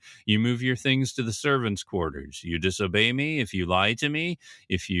maid. You move your things to the servants' quarters. You disobey me if you lie to me.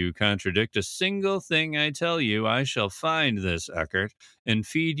 If you contradict a single thing I tell you, I shall find this Eckert and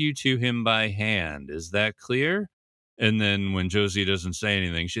feed you to him by hand. Is that clear? And then when Josie doesn't say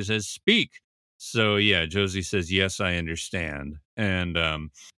anything, she says, speak. So, yeah, Josie says, yes, I understand. And,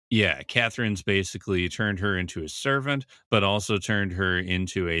 Catherine's basically turned her into a servant, but also turned her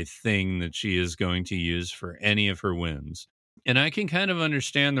into a thing that she is going to use for any of her whims. And I can kind of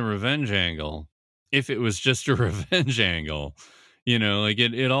understand the revenge angle if it was just a revenge angle.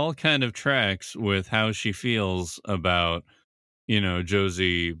 It all kind of tracks with how she feels about,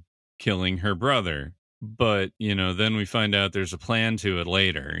 Josie killing her brother. But, then we find out there's a plan to it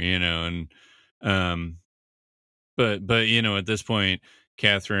later, but at this point,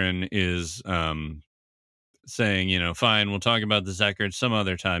 Catherine is saying, fine, we'll talk about this Eckert some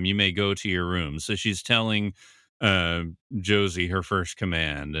other time. You may go to your room. So she's telling Josie her first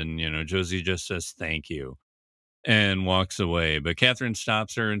command. And, Josie just says, thank you, and walks away. But Catherine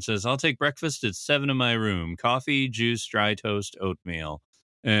stops her and says, I'll take breakfast at 7 in my room. Coffee, juice, dry toast, oatmeal.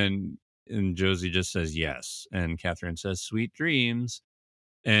 And Josie just says, yes. And Catherine says, sweet dreams.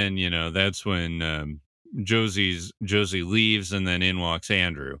 And, that's when Josie leaves, and then in walks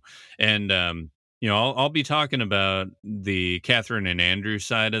Andrew. And I'll be talking about the Catherine and Andrew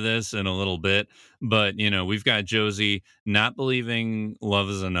side of this in a little bit, but we've got Josie not believing love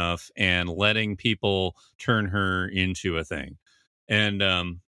is enough and letting people turn her into a thing. And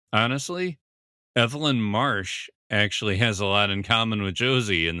honestly, Evelyn Marsh actually has a lot in common with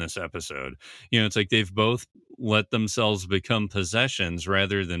Josie in this episode. It's like they've both let themselves become possessions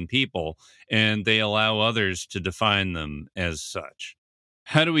rather than people, and they allow others to define them as such.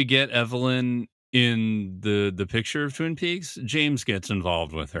 How do we get Evelyn in the picture of Twin Peaks? James gets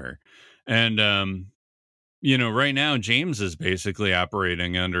involved with her. And right now James is basically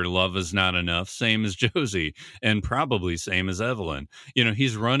operating under love is not enough, same as Josie, and probably same as Evelyn.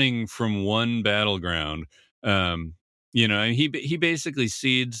 He's running from one battleground. He basically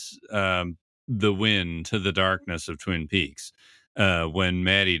cedes the win to the darkness of Twin Peaks when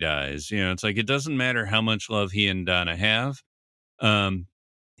Maddie dies. It's like it doesn't matter how much love he and Donna have. Um,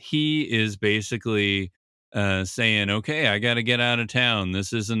 he is basically saying, okay, I got to get out of town.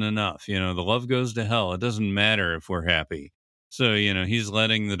 This isn't enough. The love goes to hell. It doesn't matter if we're happy. So, he's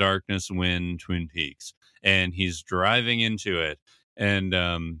letting the darkness win Twin Peaks, and he's driving into it. And,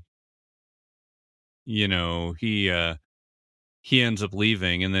 he ends up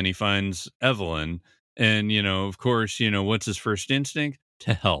leaving, and then he finds Evelyn. And, of course, what's his first instinct?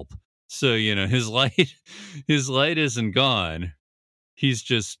 To help. So, his light, his light isn't gone. He's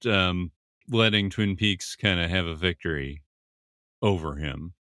just letting Twin Peaks kind of have a victory over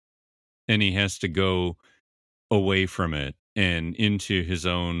him. And he has to go away from it and into his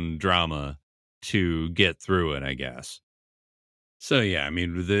own drama to get through it, I guess. So yeah, I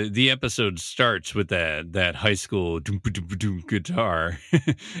mean the episode starts with that high school guitar,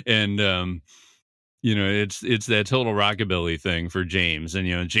 and it's that total rockabilly thing for James.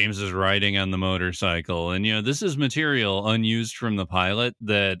 And James is riding on the motorcycle, and this is material unused from the pilot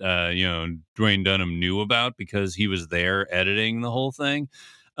that Dwayne Dunham knew about because he was there editing the whole thing.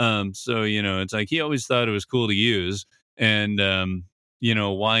 So it's like he always thought it was cool to use, and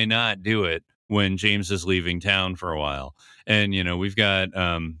why not do it when James is leaving town for a while? And we've got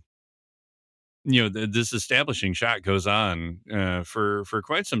this establishing shot goes on for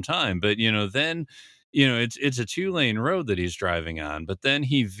quite some time, but then it's a 2-lane road that he's driving on, but then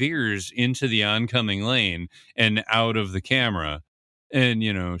he veers into the oncoming lane and out of the camera. And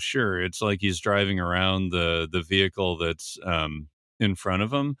sure, it's like he's driving around the vehicle that's in front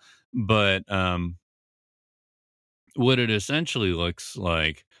of him, but what it essentially looks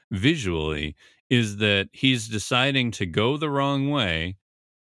like visually is that he's deciding to go the wrong way,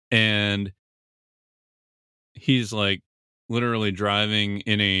 and he's like literally driving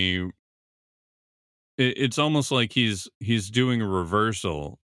in it's almost like he's doing a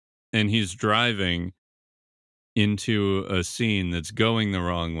reversal, and he's driving into a scene that's going the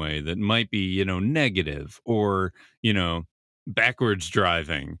wrong way, that might be negative, or backwards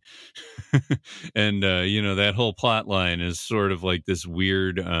driving. And that whole plot line is sort of like this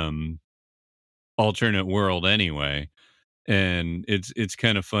weird alternate world anyway. And it's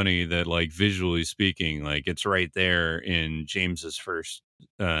kind of funny that, like, visually speaking, like, it's right there in James's first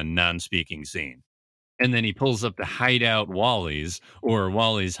non-speaking scene. And then he pulls up the hideout Wally's, or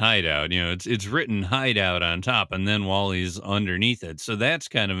Wally's hideout. It's written hideout on top, and then Wally's underneath it. So that's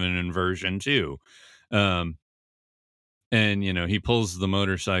kind of an inversion too. Um, and he pulls the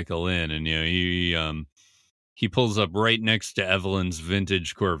motorcycle in, and he pulls up right next to Evelyn's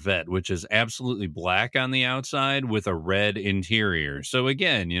vintage Corvette, which is absolutely black on the outside with a red interior. So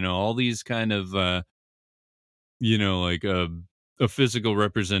again, all these kind of, like a physical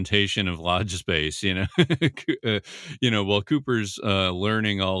representation of lodge space, while Cooper's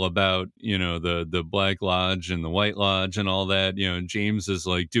learning all about, the Black Lodge and the White Lodge and all that, James is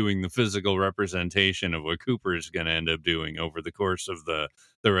like doing the physical representation of what Cooper is going to end up doing over the course of the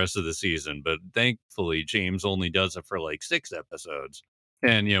rest of the season. But thankfully, James only does it for like 6 episodes.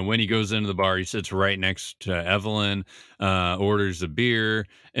 And when he goes into the bar, he sits right next to Evelyn, orders a beer,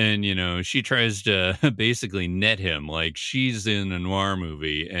 and she tries to basically net him like she's in a noir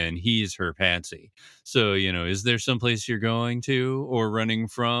movie and he's her patsy. So is there someplace you're going to or running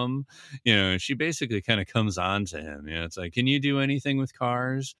from? She basically kind of comes on to him. It's like, can you do anything with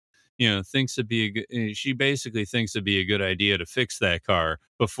cars? Thinks it'd be she basically thinks it'd be a good idea to fix that car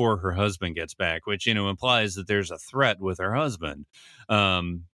before her husband gets back, which implies that there's a threat with her husband.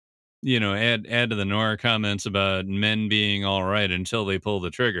 Add to the Nora comments about men being all right until they pull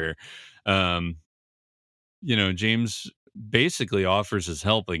the trigger. James basically offers his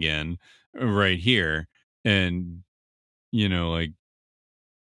help again right here, and like,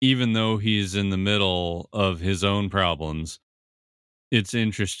 even though he's in the middle of his own problems, it's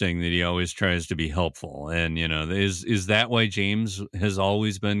interesting that he always tries to be helpful. And, is that why James has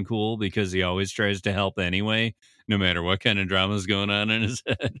always been cool? Because he always tries to help anyway, no matter what kind of drama is going on in his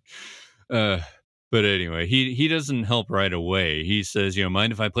head. Uh, but anyway, he doesn't help right away. He says,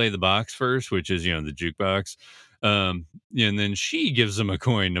 mind if I play the box first, which is, the jukebox. And then she gives him a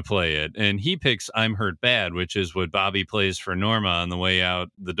coin to play it. And he picks I'm Hurt Bad, which is what Bobby plays for Norma on the way out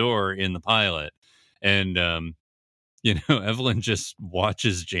the door in the pilot. And, Evelyn just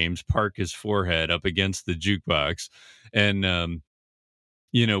watches James park his forehead up against the jukebox. And,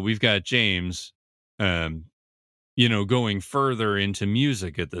 we've got James, going further into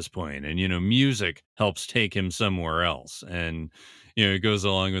music at this point. And, music helps take him somewhere else. And, it goes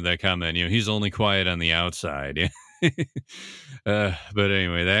along with that comment, he's only quiet on the outside. But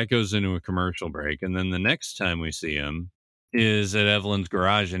anyway, that goes into a commercial break. And then the next time we see him is at Evelyn's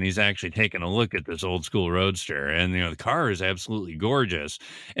garage, and he's actually taking a look at this old school Roadster. And, the car is absolutely gorgeous.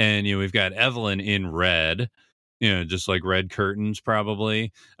 And, we've got Evelyn in red, just like red curtains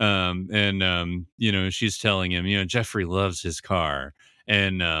probably. And she's telling him, Jeffrey loves his car.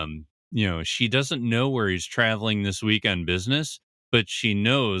 And, she doesn't know where he's traveling this week on business, but she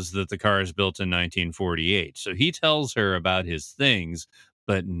knows that the car is built in 1948. So he tells her about his things,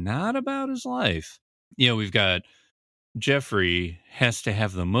 but not about his life. We've got Jeffrey has to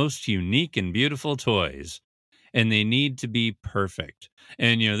have the most unique and beautiful toys, and they need to be perfect.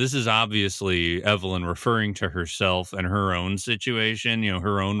 And, this is obviously Evelyn referring to herself and her own situation,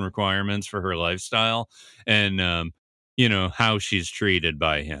 her own requirements for her lifestyle, and, how she's treated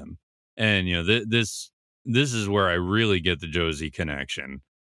by him. And, this is where I really get the Josie connection.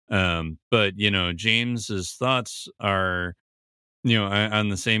 But, James's thoughts are, on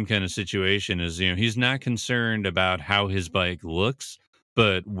the same kind of situation as, he's not concerned about how his bike looks,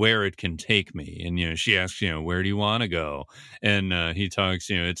 but where it can take me. And, she asks, where do you want to go? And he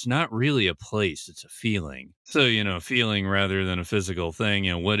talks, it's not really a place, it's a feeling. So, feeling rather than a physical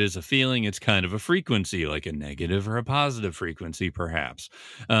thing, what is a feeling? It's kind of a frequency, like a negative or a positive frequency, perhaps.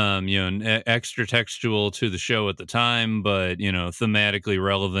 Extra textual to the show at the time, but, thematically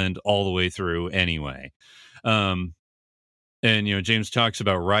relevant all the way through anyway. And, James talks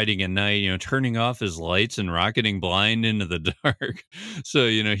about riding at night, turning off his lights and rocketing blind into the dark. So,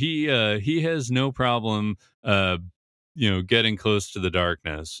 he has no problem, getting close to the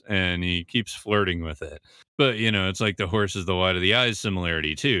darkness, and he keeps flirting with it. But, it's like the horse is the white of the eyes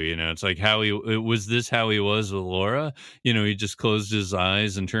similarity too. It's like how he was with Laura. He just closed his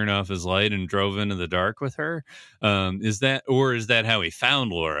eyes and turned off his light and drove into the dark with her. Is that how he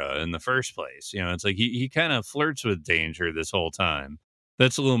found Laura in the first place? It's like he kind of flirts with danger this whole time.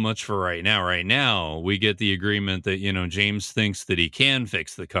 That's a little much for right now. Right now, we get the agreement that, James thinks that he can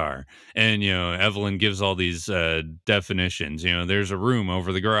fix the car. And, Evelyn gives all these definitions. There's a room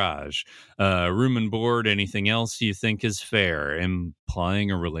over the garage, room and board, anything else you think is fair,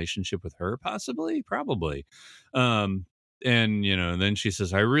 implying a relationship with her, possibly, probably. And, then she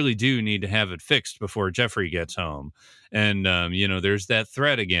says, I really do need to have it fixed before Jeffrey gets home. And, there's that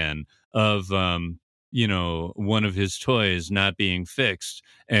threat again of, one of his toys not being fixed,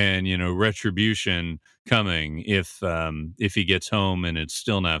 and, retribution coming if he gets home and it's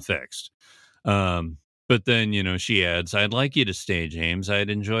still not fixed. But then, she adds, I'd like you to stay, James. I'd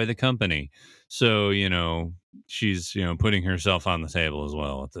enjoy the company. So, she's, putting herself on the table as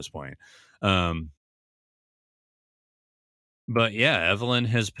well at this point. But yeah, Evelyn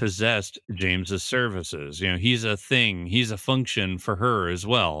has possessed James's services. He's a thing, he's a function for her as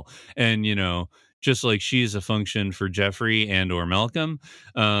well. And, just like she's a function for Jeffrey and or Malcolm,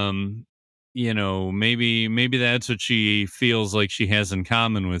 maybe that's what she feels like she has in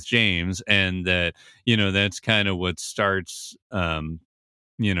common with James, and that, that's kind of what starts, her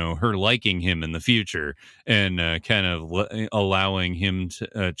liking him in the future, and kind of allowing him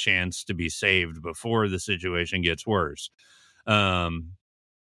a chance to be saved before the situation gets worse.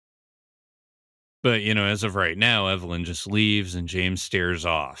 But, as of right now, Evelyn just leaves and James stares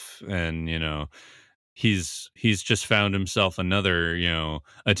off, and, he's just found himself another,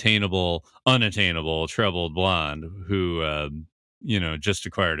 unattainable, troubled blonde who, just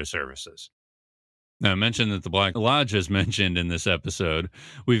acquired his services. Now, I mentioned that the Black Lodge is mentioned in this episode.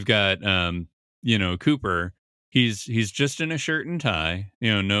 We've got, Cooper. He's just in a shirt and tie,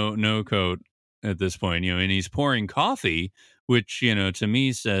 no coat at this point, and he's pouring coffee, which, to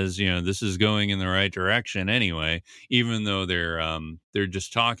me says, this is going in the right direction anyway, even though they're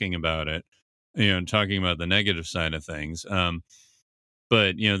just talking about it, talking about the negative side of things.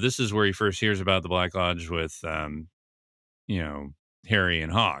 But, this is where he first hears about the Black Lodge with, Harry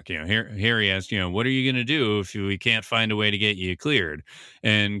and Hawk. Harry asks, what are you going to do if we can't find a way to get you cleared?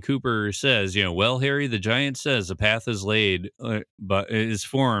 And Cooper says, well, Harry, the giant says a path is laid, but is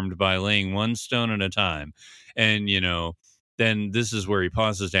formed by laying one stone at a time. And, then this is where he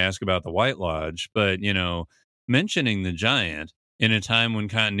pauses to ask about the White Lodge. But, mentioning the giant in a time when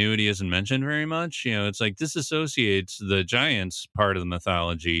continuity isn't mentioned very much, it's like this associates the giant's part of the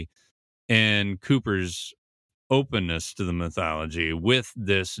mythology and Cooper's openness to the mythology with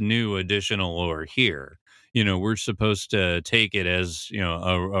this new additional lore here. We're supposed to take it as,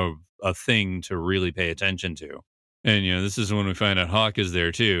 a thing to really pay attention to. And, this is when we find out Hawk is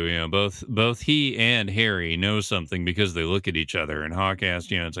there too. Both he and Harry know something because they look at each other. And Hawk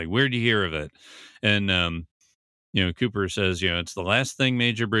asks, it's like, where'd you hear of it? And, Cooper says, it's the last thing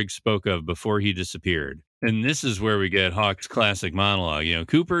Major Briggs spoke of before he disappeared. And this is where we get Hawk's classic monologue.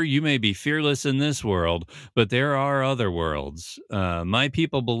 Cooper, you may be fearless in this world, but there are other worlds. My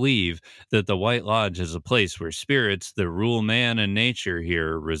people believe that the White Lodge is a place where spirits that rule man and nature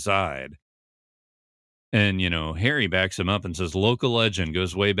here reside. And, Harry backs him up and says local legend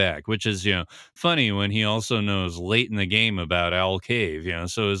goes way back, which is, funny when he also knows late in the game about Owl Cave,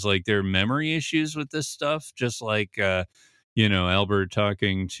 so it's like there are memory issues with this stuff, just like, Albert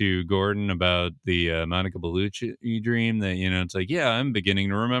talking to Gordon about the Monica Bellucci dream that, it's like, yeah, I'm beginning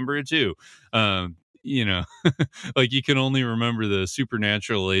to remember it too. Like you can only remember the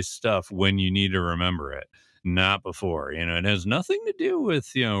supernatural stuff when you need to remember it. Not before, it has nothing to do with,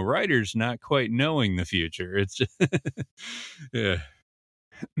 writers not quite knowing the future. It's just, yeah.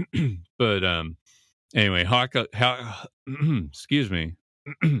 But, anyway, Hawk, excuse me.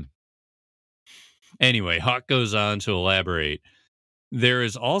 Anyway, Hawk goes on to elaborate. There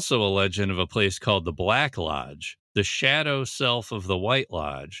is also a legend of a place called the Black Lodge, the shadow self of the White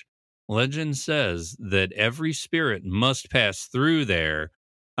Lodge. Legend says that every spirit must pass through there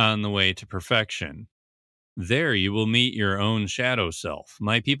on the way to perfection. There you will meet your own shadow self.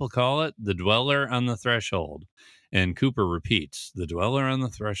 My people call it the dweller on the threshold. And Cooper repeats, the dweller on the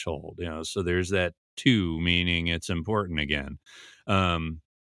threshold. So there's that too, meaning it's important again.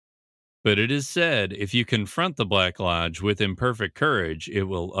 But it is said, if you confront the Black Lodge with imperfect courage, it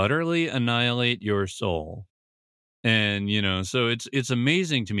will utterly annihilate your soul. And, so it's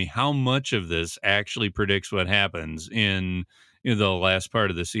amazing to me how much of this actually predicts what happens in the last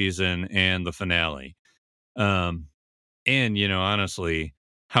part of the season and the finale. And, honestly,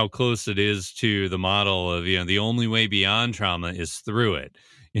 how close it is to the model of, the only way beyond trauma is through it.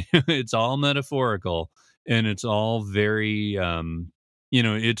 It's all metaphorical and it's all very,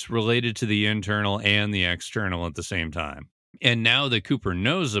 it's related to the internal and the external at the same time. And now that Cooper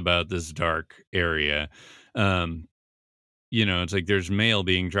knows about this dark area, it's like there's mail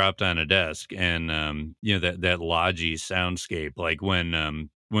being dropped on a desk and, that lodgy soundscape, like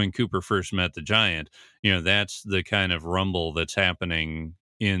when Cooper first met the giant, that's the kind of rumble that's happening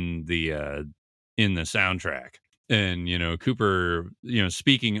in the soundtrack. And, Cooper,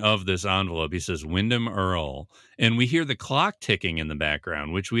 speaking of this envelope, he says, Wyndham Earl. And we hear the clock ticking in the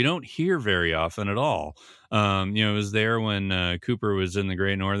background, which we don't hear very often at all. It was there when Cooper was in the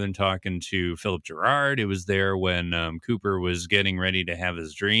Great Northern talking to Philip Gerard. It was there when Cooper was getting ready to have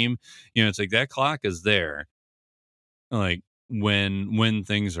his dream. It's like that clock is there. Like, when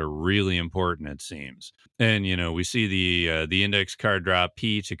things are really important, it seems. And, we see the index card drop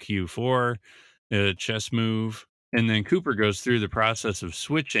P to Q4, chess move. And then Cooper goes through the process of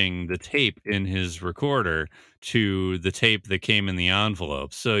switching the tape in his recorder to the tape that came in the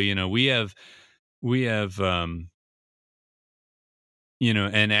envelope. So, we have an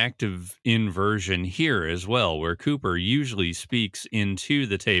active inversion here as well, where Cooper usually speaks into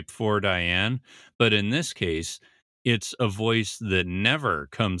the tape for Diane. But in this case, it's a voice that never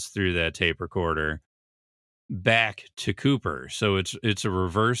comes through that tape recorder back to Cooper. So it's a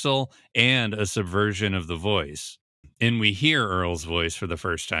reversal and a subversion of the voice. And we hear Earl's voice for the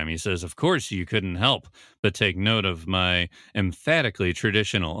first time. He says, of course, you couldn't help but take note of my emphatically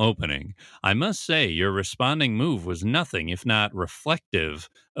traditional opening. I must say, your responding move was nothing if not reflective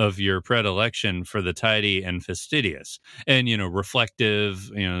of your predilection for the tidy and fastidious. And,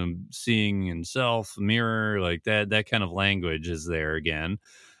 reflective, seeing in self, mirror, like that kind of language is there again.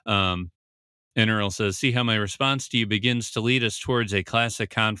 And Earl says, see how my response to you begins to lead us towards a classic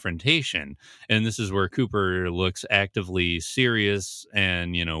confrontation. And this is where Cooper looks actively serious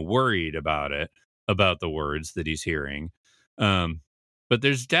and, worried about it, about the words that he's hearing. but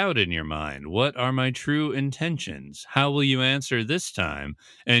there's doubt in your mind. What are my true intentions? How will you answer this time?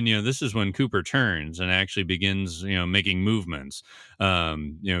 And, this is when Cooper turns and actually begins, making movements.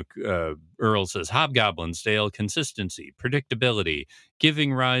 Earl says, hobgoblins, Dale, consistency, predictability,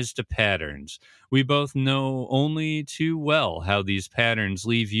 giving rise to patterns. We both know only too well how these patterns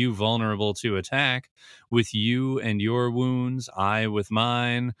leave you vulnerable to attack. With you and your wounds, I with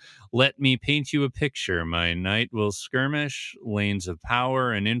mine. Let me paint you a picture. My knight will skirmish. Lanes of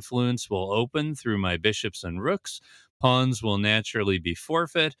power and influence will open through my bishops and rooks. Pawns will naturally be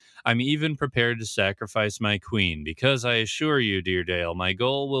forfeit. I'm even prepared to sacrifice my queen, because I assure you, dear Dale, my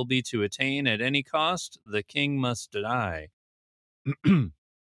goal will be to attain at any cost. The king must die. And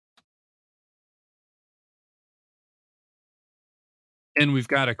we've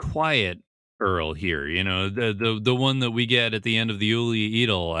got a quiet Earl here, the one that we get at the end of the Uli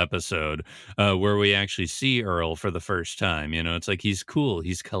Edel episode, where we actually see Earl for the first time. It's like he's cool,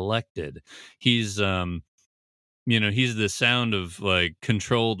 he's collected, he's he's the sound of like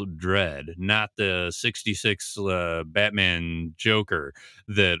controlled dread, not the 66 Batman Joker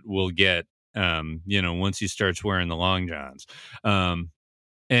that we'll get once he starts wearing the long johns.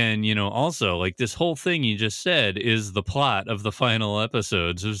 And, also, like, this whole thing you just said is the plot of the final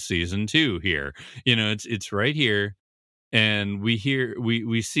episodes of season 2 here. It's right here. And we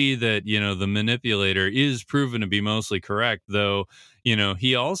see that, the manipulator is proven to be mostly correct, though,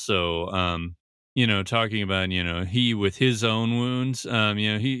 he also, talking about, he with his own wounds,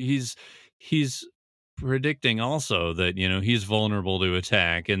 he's predicting also that he's vulnerable to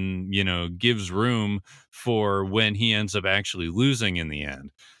attack, and gives room for when he ends up actually losing in the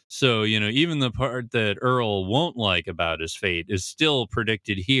end. So even the part that Earl won't like about his fate is still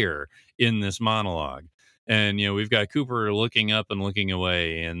predicted here in this monologue. And we've got Cooper looking up and looking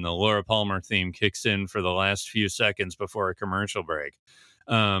away, and the Laura Palmer theme kicks in for the last few seconds before a commercial break.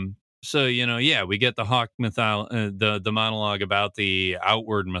 So we get the Hawk the monologue about the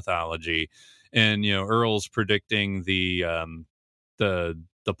outward mythology, and Earl's predicting the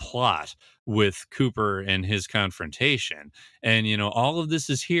plot with Cooper and his confrontation, and all of this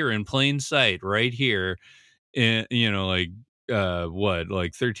is here in plain sight right here, and like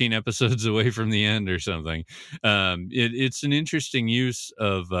 13 episodes away from the end or something. It's an interesting use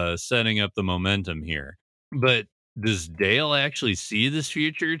of setting up the momentum here. But does Dale actually see this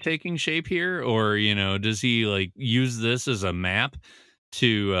future taking shape here, or does he like use this as a map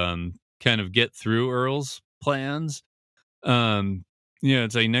to kind of get through Earl's plans?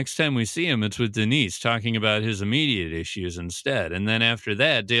 It's like next time we see him, it's with Denise talking about his immediate issues instead. And then after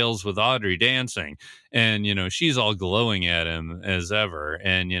that, Dale's with Audrey dancing, and, she's all glowing at him as ever.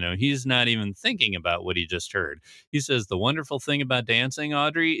 And, he's not even thinking about what he just heard. He says, the wonderful thing about dancing,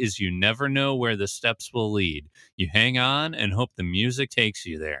 Audrey, is you never know where the steps will lead. You hang on and hope the music takes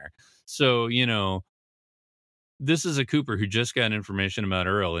you there. So, this is a Cooper who just got information about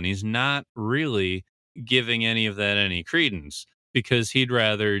Earl, and he's not really giving any of that any credence, because he'd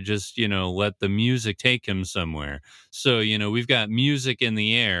rather just, let the music take him somewhere. So, we've got music in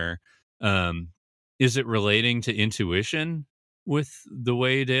the air. Is it relating to intuition with the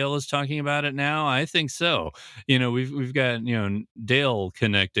way Dale is talking about it now? I think so. We've got, Dale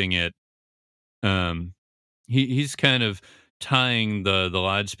connecting it. He's kind of tying the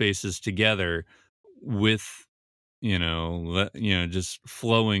lodge spaces together with, just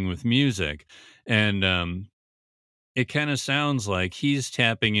flowing with music. And, it kind of sounds like he's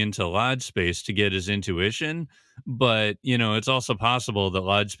tapping into Lodge Space to get his intuition, but it's also possible that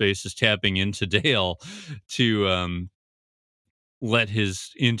Lodge Space is tapping into Dale to let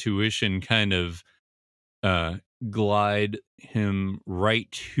his intuition kind of glide him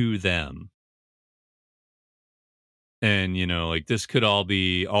right to them. And like this could all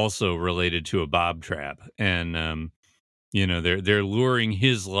be also related to a Bob trap, and they're luring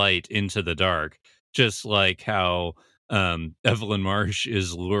his light into the dark, just like how Evelyn Marsh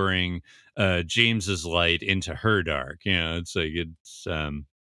is luring James's light into her dark. It's like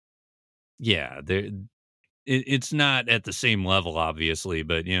it's not at the same level, obviously,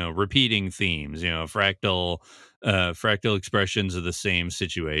 but repeating themes, fractal expressions of the same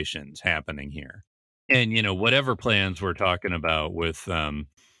situations happening here. And whatever plans we're talking about with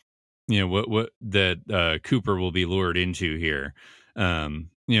what that Cooper will be lured into here.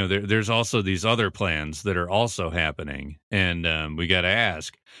 There's also these other plans that are also happening, and we got to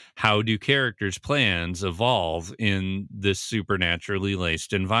ask, how do characters' plans evolve in this supernaturally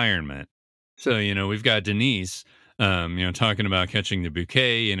laced environment? So we've got Denise talking about catching the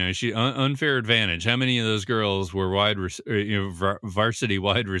bouquet. She unfair advantage. How many of those girls were varsity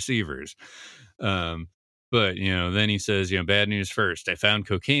wide receivers? But, then he says, bad news first. I found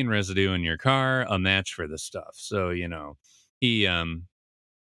cocaine residue in your car, a match for the stuff. So, he,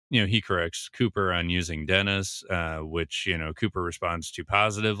 he corrects Cooper on using Dennis, which, Cooper responds to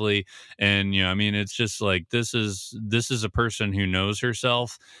positively. And, it's just like, this is a person who knows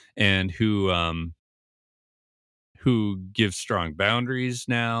herself and who gives strong boundaries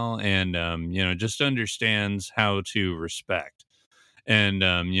now and, just understands how to respect. And,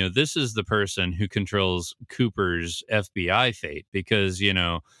 this is the person who controls Cooper's FBI fate because,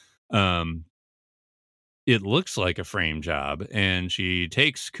 um, it looks like a frame job. And she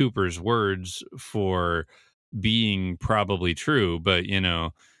takes Cooper's words for being probably true. But,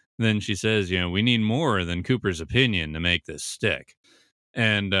 then she says, we need more than Cooper's opinion to make this stick.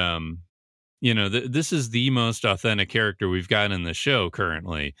 And, this is the most authentic character we've got in the show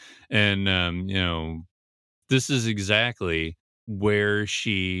currently. And, this is exactly where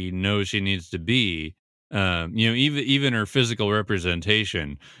she knows she needs to be. Even her physical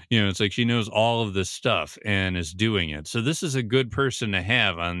representation, it's like she knows all of this stuff and is doing it. So this is a good person to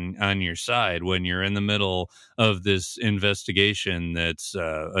have on your side when you're in the middle of this investigation that's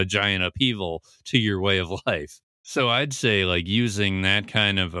a giant upheaval to your way of life. So I'd say like using that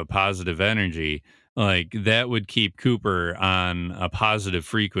kind of a positive energy, like that would keep Cooper on a positive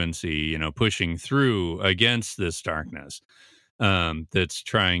frequency, pushing through against this darkness that's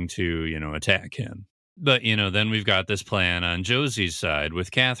trying to, attack him. But, then we've got this plan on Josie's side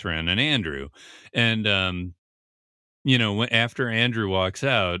with Catherine and Andrew. And, after Andrew walks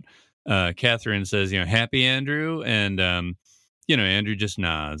out, Catherine says, happy Andrew. And, Andrew just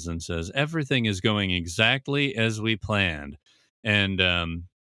nods and says, everything is going exactly as we planned. And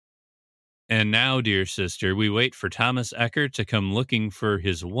now, dear sister, we wait for Thomas Eckert to come looking for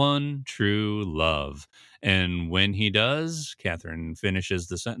his one true love. And when he does, Catherine finishes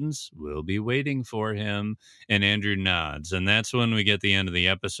the sentence, we'll be waiting for him. And Andrew nods. And that's when we get the end of the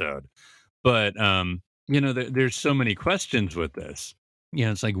episode. But, there's so many questions with this.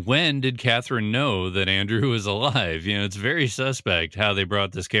 It's like, when did Catherine know that Andrew was alive? It's very suspect how they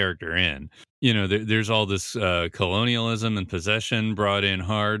brought this character in. There's all this colonialism and possession brought in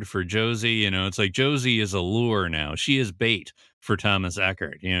hard for Josie. It's like Josie is a lure now. She is bait for Thomas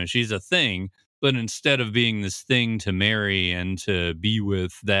Eckert. She's a thing, but instead of being this thing to marry and to be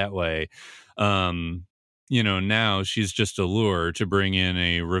with that way, now she's just a lure to bring in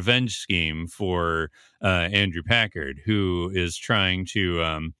a revenge scheme for Andrew Packard, who is trying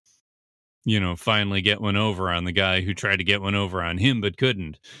to, finally get one over on the guy who tried to get one over on him but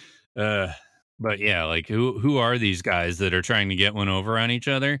couldn't. But yeah, like who are these guys that are trying to get one over on each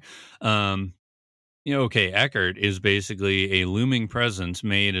other? Okay, Eckert is basically a looming presence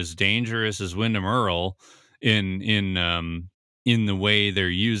made as dangerous as Wyndham Earl in the way they're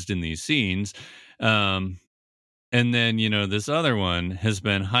used in these scenes. And then, this other one has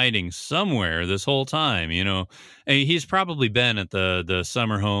been hiding somewhere this whole time. He's probably been at the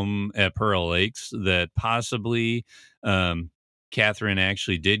summer home at Pearl Lakes that possibly Catherine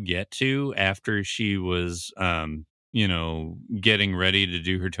actually did get to after she was, getting ready to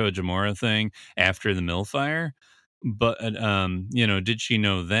do her Tojimura thing after the mill fire. But, did she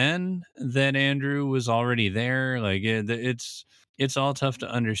know then that Andrew was already there? Like, it's all tough to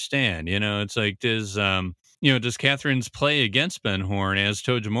understand. It's like, does Catherine's play against Ben Horn as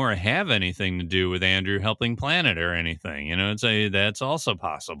Tojimura have anything to do with Andrew helping plan it or anything? That's also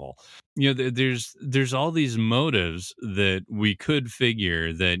possible. There's all these motives that we could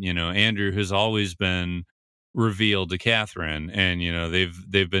figure that, Andrew has always been revealed to Catherine, and,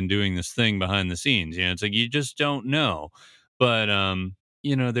 they've been doing this thing behind the scenes. It's like, you just don't know. But,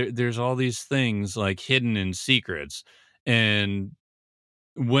 there's all these things like hidden in secrets, and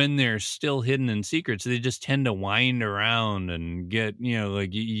when they're still hidden in secrets, they just tend to wind around and get, like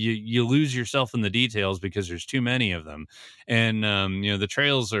you lose yourself in the details because there's too many of them. And, the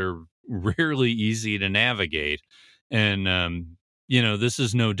trails are rarely easy to navigate. And, this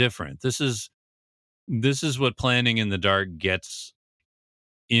is no different. This is what planning in the dark gets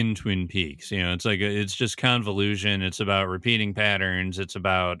in Twin Peaks. It's like, it's just convolution. It's about repeating patterns. It's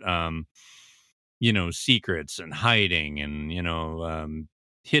about, secrets and hiding and,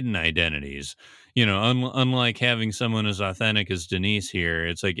 hidden identities. Unlike having someone as authentic as Denise here,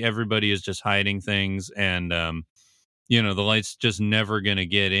 it's like everybody is just hiding things, and the light's just never going to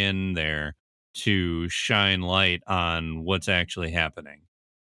get in there to shine light on what's actually happening.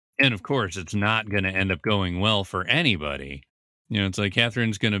 And of course, it's not going to end up going well for anybody. It's like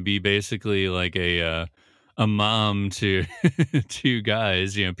Catherine's going to be basically like a mom to two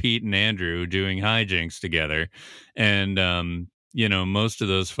guys, Pete and Andrew, doing hijinks together, and most of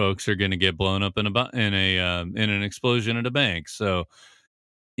those folks are going to get blown up in an explosion at a bank. So,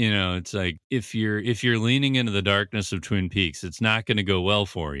 it's like if you're leaning into the darkness of Twin Peaks, it's not going to go well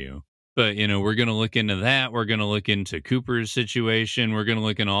for you. But, we're going to look into that. We're going to look into Cooper's situation. We're going to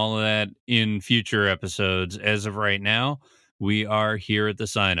look into all of that in future episodes. As of right now, we are here at the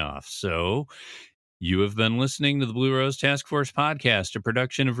sign-off. So you have been listening to the Blue Rose Task Force podcast, a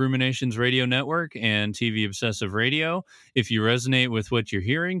production of Ruminations Radio Network and TV Obsessive Radio. If you resonate with what you're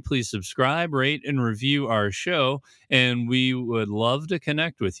hearing, please subscribe, rate, and review our show. And we would love to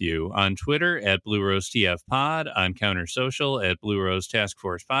connect with you on Twitter at Blue Rose TF Pod, on Counter Social at Blue Rose Task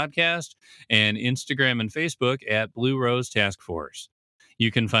Force Podcast, and Instagram and Facebook at Blue Rose Task Force. You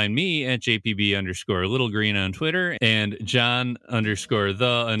can find me at JPB_Little on Twitter and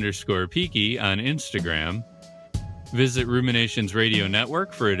John_the_Peaky on Instagram. Visit Ruminations Radio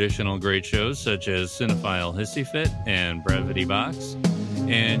Network for additional great shows such as Cinephile Hissyfit and Brevity Box.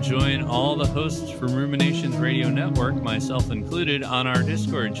 And join all the hosts from Ruminations Radio Network, myself included, on our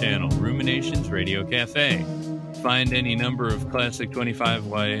Discord channel, Ruminations Radio Cafe. Find any number of classic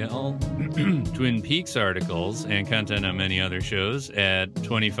 25YL Twin Peaks articles and content on many other shows at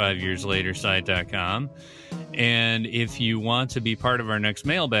 25yearslatersite.com. And if you want to be part of our next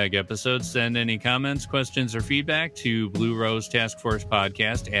mailbag episode, send any comments, questions, or feedback to Blue Rose Task Force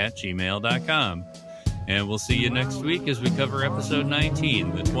Podcast at gmail.com. And we'll see you next week as we cover episode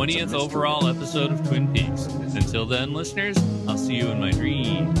 19, the 20th overall episode of Twin Peaks. Until then, listeners, I'll see you in my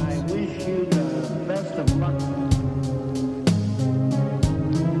dreams. I wish you the best of luck.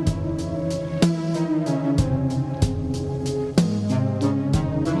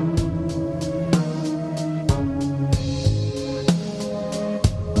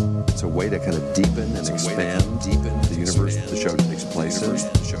 It's a way to kind of deepen and expand the universe the show takes place in.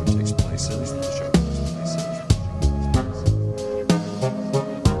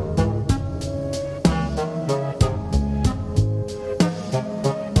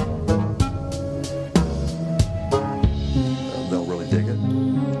 They'll really dig it.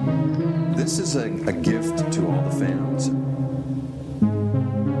 This is a gift to all the fans.